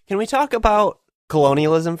does. Can we talk about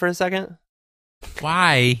colonialism for a second?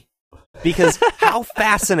 Why? Because how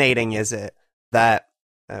fascinating is it that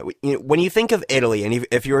when you think of Italy, and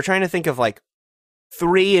if you were trying to think of like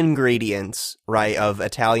 3 ingredients, right, of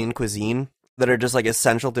Italian cuisine that are just like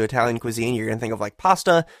essential to Italian cuisine, you're going to think of like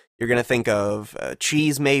pasta, you're going to think of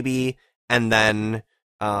cheese maybe, and then,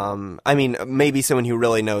 I mean, maybe someone who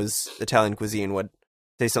really knows Italian cuisine would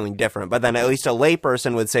say something different, but then at least a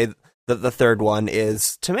layperson would say that the third one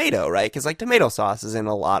is tomato, right? Because like tomato sauce is in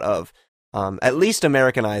a lot of at least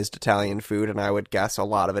Americanized Italian food, and I would guess a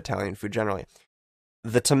lot of Italian food generally.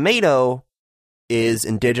 The tomato is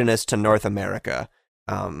indigenous to North America.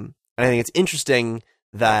 And I think it's interesting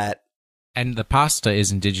that... And the pasta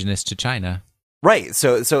is indigenous to China. Right,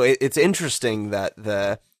 so it's interesting that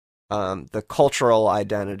the cultural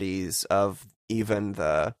identities of even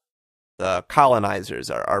the colonizers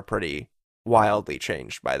are pretty wildly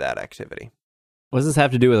changed by that activity. What does this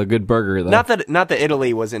have to do with a good burger, though? Not that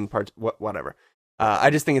Italy was in part, whatever. I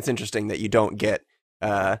just think it's interesting that you don't get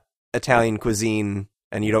Italian cuisine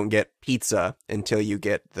and you don't get pizza until you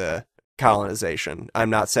get the colonization. I'm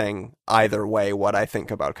not saying either way what I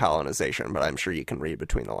think about colonization, but I'm sure you can read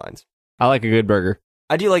between the lines. I like a good burger.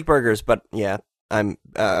 I do like burgers, but yeah, I'm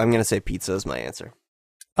gonna say pizza is my answer.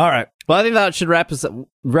 All right. Well, I think that should wrap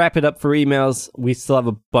it up for emails. We still have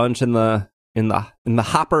a bunch in the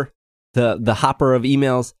hopper, the hopper of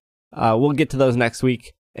emails. We'll get to those next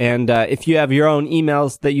week. And if you have your own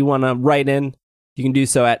emails that you want to write in, you can do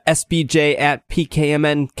so at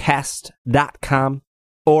sbj@pkmncast.com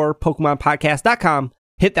or pokemonpodcast.com.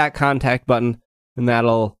 Hit that contact button, and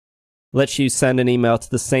that'll let you send an email to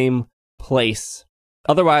the same place.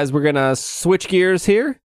 Otherwise, we're going to switch gears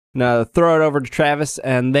here. Now, throw it over to Travis,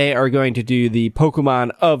 and they are going to do the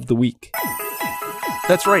Pokemon of the Week.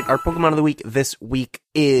 That's right. Our Pokemon of the Week this week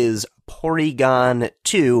is Porygon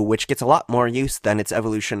 2, which gets a lot more use than its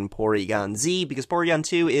evolution Porygon Z, because Porygon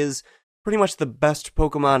 2 is pretty much the best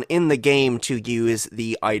Pokemon in the game to use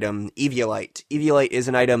the item Eviolite. Eviolite is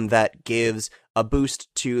an item that gives a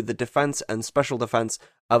boost to the defense and special defense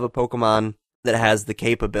of a Pokemon that has the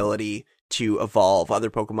capability to evolve.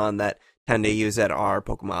 Other Pokemon that tend to use it are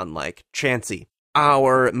Pokemon like Chansey.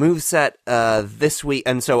 Our moveset this week,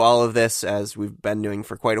 and so all of this, as we've been doing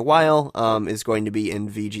for quite a while, is going to be in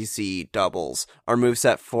VGC doubles. Our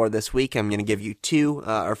moveset for this week, I'm going to give you 2.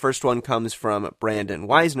 Our first one comes from Brandon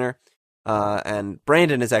Weisner, and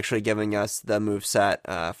Brandon is actually giving us the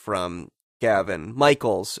moveset from Gavin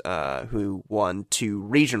Michaels, who won 2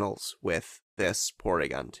 regionals with this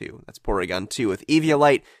Porygon 2. That's Porygon 2 with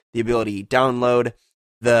Eviolite, the ability download.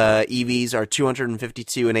 The EVs are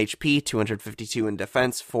 252 in HP, 252 in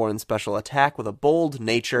defense, 4 in special attack with a bold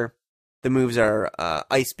nature. The moves are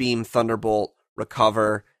Ice Beam, Thunderbolt,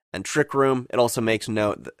 Recover, and Trick Room. It also makes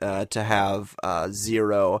note to have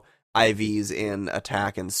 0 IVs in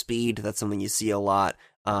attack and speed. That's something you see a lot.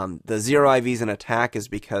 The 0 IVs in attack is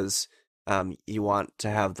because you want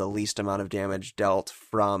to have the least amount of damage dealt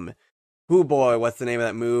from... Oh boy, what's the name of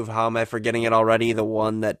that move? How am I forgetting it already? The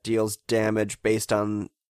one that deals damage based on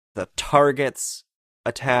the target's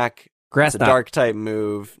attack. Grass It's a Knot. dark type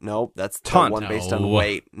move. Nope, that's the Taunt. one based on No.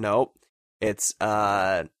 weight. Nope. It's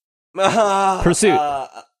Pursuit.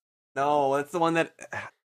 No, it's the one that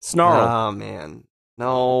Snarl. Oh man.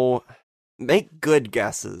 No. Make good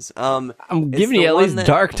guesses. I'm it's giving the you at one least that-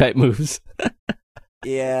 dark type moves.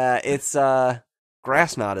 Yeah, it's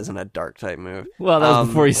Grass Knot isn't a dark type move. Well, that was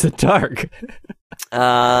before you said dark.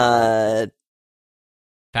 Foul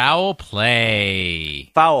Foul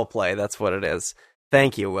play. play, that's what it is.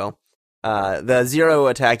 Thank you, Will. The 0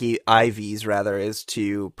 attack IVs, rather, is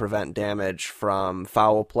to prevent damage from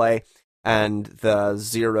foul play, and the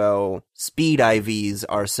 0 speed IVs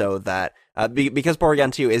are so that, because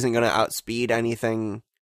Porygon 2 isn't going to outspeed anything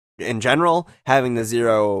in general, having the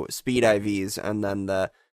 0 speed IVs and then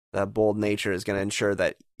the bold nature is going to ensure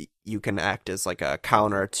that you can act as like a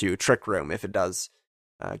counter to Trick Room if it does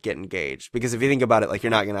get engaged. Because if you think about it, like,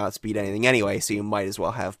 you're not going to outspeed anything anyway, so you might as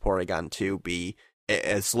well have Porygon 2 be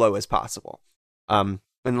as slow as possible. And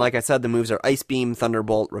like I said, the moves are Ice Beam,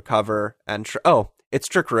 Thunderbolt, Recover, and it's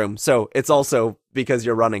Trick Room, so it's also because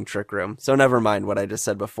you're running Trick Room. So never mind what I just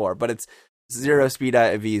said before, but it's 0 speed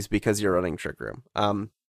IVs because you're running Trick Room.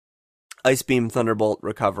 Ice Beam, Thunderbolt,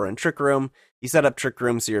 Recover, and Trick Room. You set up Trick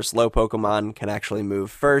Room so your slow Pokemon can actually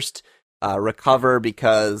move first. Recover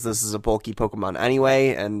because this is a bulky Pokemon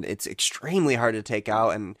anyway, and it's extremely hard to take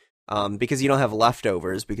out, and because you don't have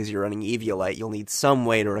leftovers, because you're running Eviolite, you'll need some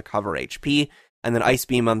way to recover HP, and then Ice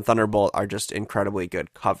Beam and Thunderbolt are just incredibly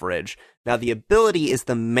good coverage. Now, the ability is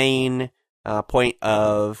the main point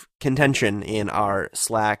of contention in our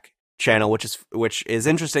Slack channel, which is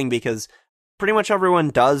interesting because pretty much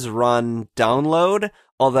everyone does run download,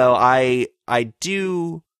 although I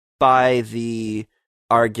do buy the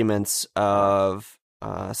arguments of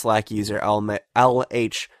Slack user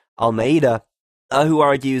LH Almeida, who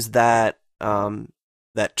argues that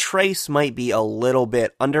that Trace might be a little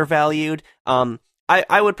bit undervalued.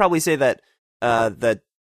 I would probably say that the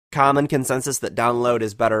common consensus that download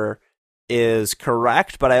is better is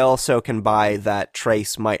correct, but I also can buy that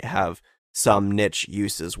Trace might have some niche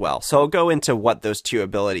use as well. So I'll go into what those two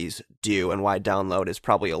abilities do and why download is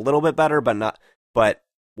probably a little bit better, but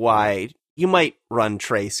why you might run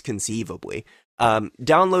Trace conceivably.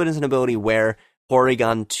 Download is an ability where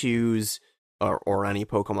Porygon 2's or any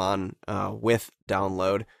Pokemon with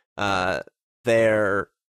download,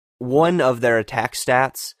 one of their attack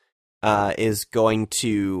stats is going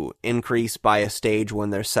to increase by a stage when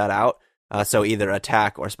they're set out. So either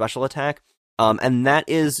attack or special attack. And that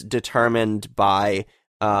is determined by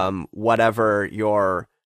whatever your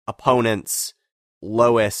opponent's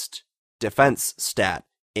lowest defense stat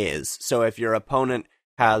is. So if your opponent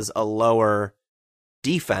has a lower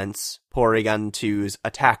defense, Porygon 2's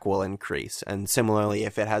attack will increase. And similarly,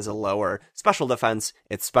 if it has a lower special defense,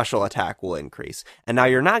 its special attack will increase. And now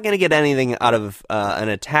you're not going to get anything out of an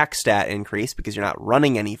attack stat increase because you're not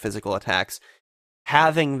running any physical attacks.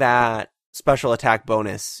 Having that special attack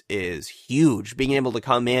bonus is huge. Being able to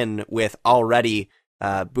come in with already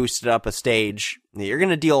boosted up a stage, you're going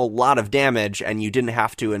to deal a lot of damage, and you didn't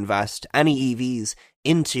have to invest any EVs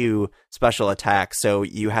into special attack, so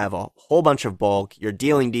you have a whole bunch of bulk, you're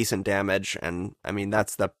dealing decent damage, and I mean,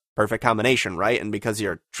 that's the perfect combination, right? And because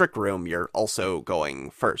you're Trick Room, you're also going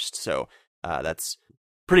first, so that's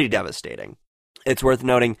pretty devastating. It's worth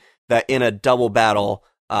noting that in a double battle,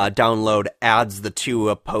 download adds the two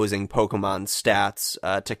opposing Pokemon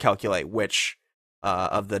stats to calculate which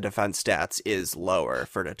of the defense stats is lower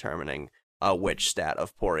for determining which stat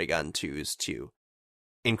of Porygon 2's to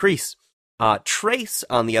increase. Trace,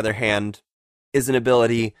 on the other hand, is an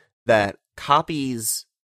ability that copies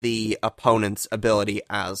the opponent's ability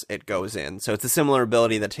as it goes in. So it's a similar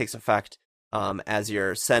ability that takes effect as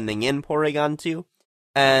you're sending in Porygon 2.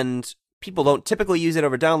 And people don't typically use it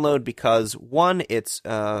over download because, one, it's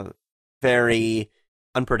very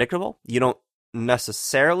unpredictable. You don't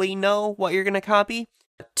necessarily know what you're going to copy.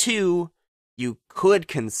 Two, you could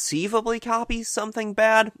conceivably copy something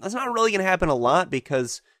bad. That's not really going to happen a lot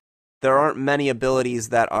because there aren't many abilities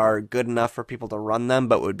that are good enough for people to run them,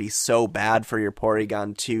 but would be so bad for your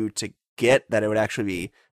Porygon 2 to get that it would actually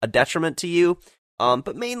be a detriment to you.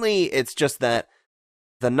 But mainly it's just that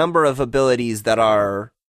the number of abilities that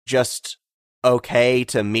are just okay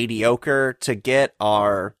to mediocre to get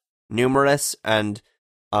are numerous, and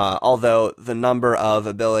although the number of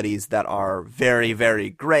abilities that are very, very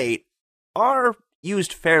great are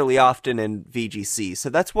used fairly often in VGC.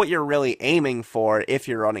 So that's what you're really aiming for if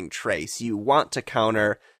you're running Trace. You want to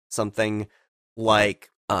counter something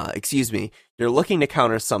like, you're looking to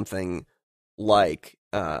counter something like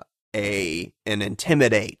an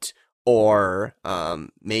Intimidate, or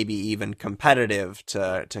maybe even competitive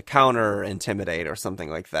to counter Intimidate or something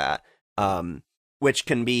like that, which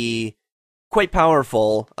can be quite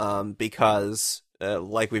powerful because,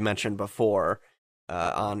 like we mentioned before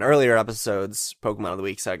on earlier episodes, Pokemon of the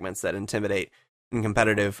Week segments, that Intimidate and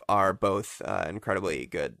competitive are both incredibly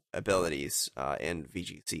good abilities in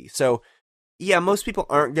VGC. So, yeah, most people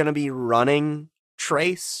aren't going to be running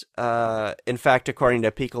Trace. In fact, according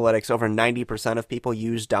to Picolytics, over 90% of people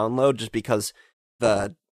use Download just because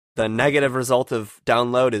the negative result of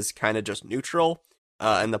Download is kind of just neutral,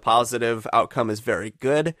 and the positive outcome is very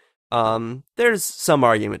good. There's some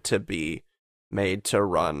argument to be made to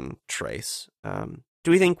run Trace.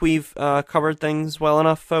 Do we think we've covered things well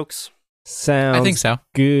enough, folks? Sounds I think so.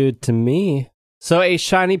 good to me. So a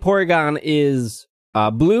shiny Porygon is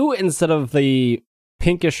blue instead of the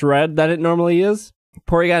pinkish red that it normally is.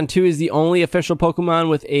 Porygon 2 is the only official Pokemon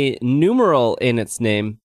with a numeral in its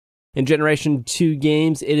name. In Generation 2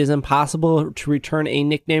 games, it is impossible to return a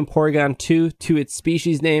nickname Porygon 2 to its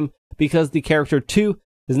species name because the character 2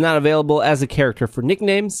 is not available as a character for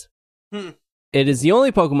nicknames. It is the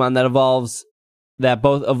only Pokemon that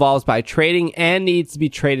both evolves by trading and needs to be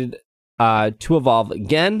traded to evolve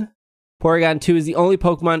again. Porygon 2 is the only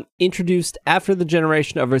Pokemon introduced after the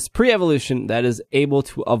generation of its pre-evolution that is able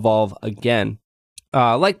to evolve again.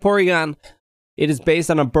 Like Porygon, it is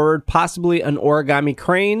based on a bird, possibly an origami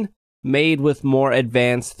crane, made with more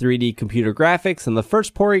advanced 3D computer graphics. In the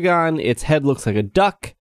first Porygon, its head looks like a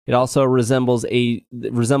duck. It also resembles a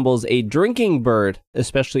drinking bird,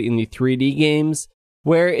 especially in the 3D games,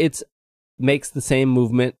 where it makes the same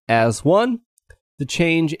movement as one. The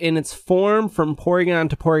change in its form from Porygon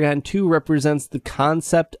to Porygon 2 represents the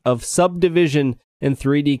concept of subdivision in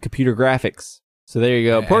 3D computer graphics. So there you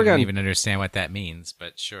go. I don't even understand what that means,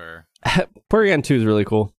 but sure. Porygon 2 is really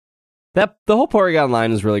cool. The whole Porygon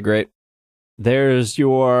line is really great. There's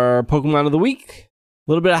your Pokemon of the Week.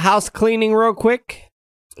 A little bit of house cleaning real quick.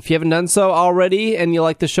 If you haven't done so already and you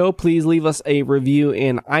like the show, please leave us a review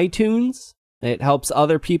in iTunes. It helps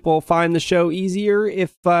other people find the show easier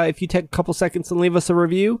if you take a couple seconds and leave us a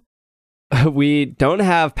review. We don't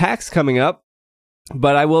have PAX coming up,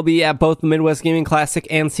 but I will be at both the Midwest Gaming Classic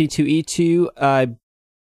and C2E2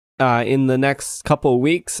 in the next couple of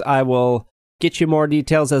weeks. I will get you more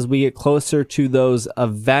details as we get closer to those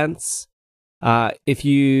events. If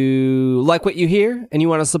you like what you hear and you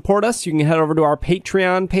want to support us, you can head over to our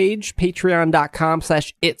Patreon page,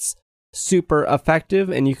 patreon.com/its super effective,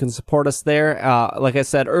 and you can support us there. Like I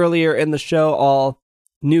said earlier in the show, all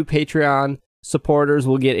new Patreon supporters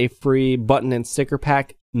will get a free button and sticker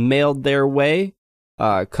pack mailed their way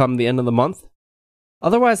come the end of the month.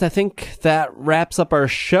 Otherwise, I think that wraps up our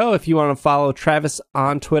show. If you want to follow Travis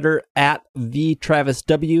on Twitter at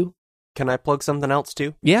 @TheTravisW. Can I plug something else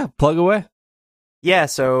too? Yeah, plug away. Yeah,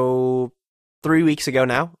 so 3 weeks ago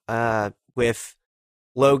now, with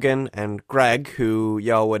Logan and Greg, who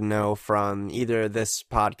y'all would know from either this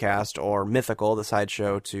podcast or Mythical, the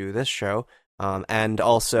sideshow to this show, and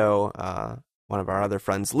also one of our other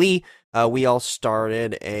friends, Lee, we all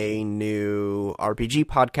started a new RPG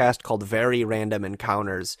podcast called Very Random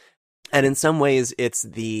Encounters. And in some ways, it's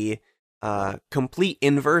the complete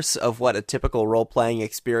inverse of what a typical role-playing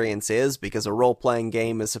experience is, because a role-playing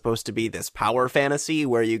game is supposed to be this power fantasy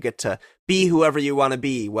where you get to be whoever you want to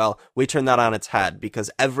be. Well, we turn that on its head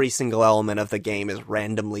because every single element of the game is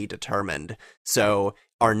randomly determined. So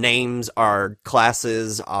our names, our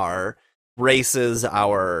classes, our races,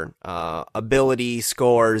 our ability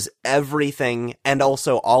scores, everything, and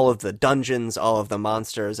also all of the dungeons, all of the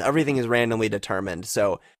monsters, everything is randomly determined.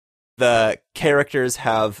 So the characters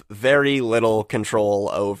have very little control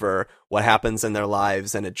over what happens in their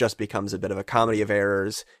lives, and it just becomes a bit of a comedy of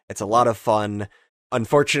errors. It's a lot of fun.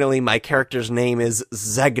 Unfortunately, my character's name is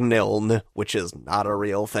Zegniln, which is not a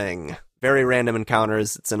real thing. Very Random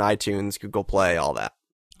Encounters. It's in iTunes, Google Play, all that.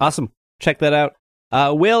 Awesome. Check that out.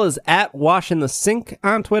 Will is at WashInTheSink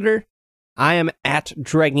on Twitter. I am at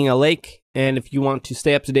Dragging a Lake. And if you want to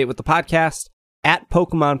stay up to date with the podcast, at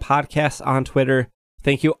Pokemon Podcast on Twitter.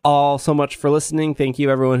 Thank you all so much for listening. Thank you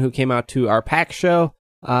everyone who came out to our PAX show.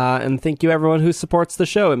 And thank you everyone who supports the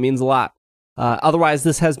show. It means a lot. Otherwise,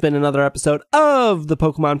 this has been another episode of the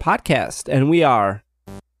Pokemon Podcast, and we are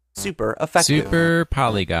Super effective. Super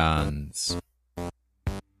polygons.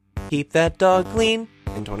 Keep that dog clean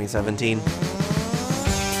in 2017.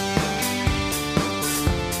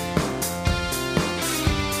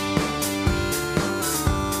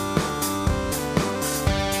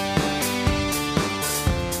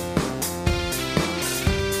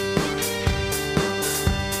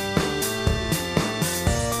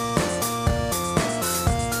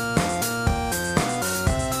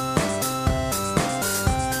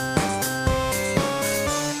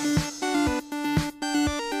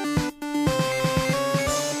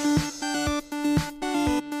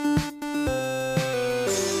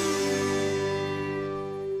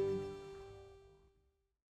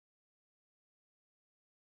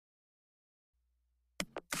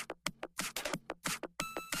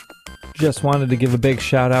 Just wanted to give a big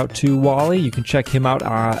shout out to Wally. You can check him out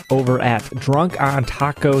over at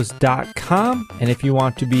drunkontacos.com. And if you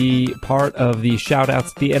want to be part of the shout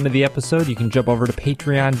outs at the end of the episode, you can jump over to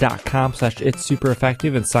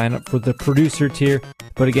patreon.com/itssupereffective and sign up for the producer tier.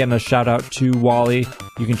 But again, a shout out to Wally.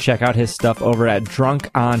 You can check out his stuff over at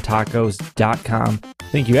drunkontacos.com.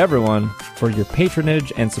 Thank you everyone for your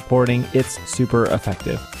patronage and supporting It's Super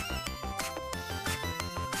Effective.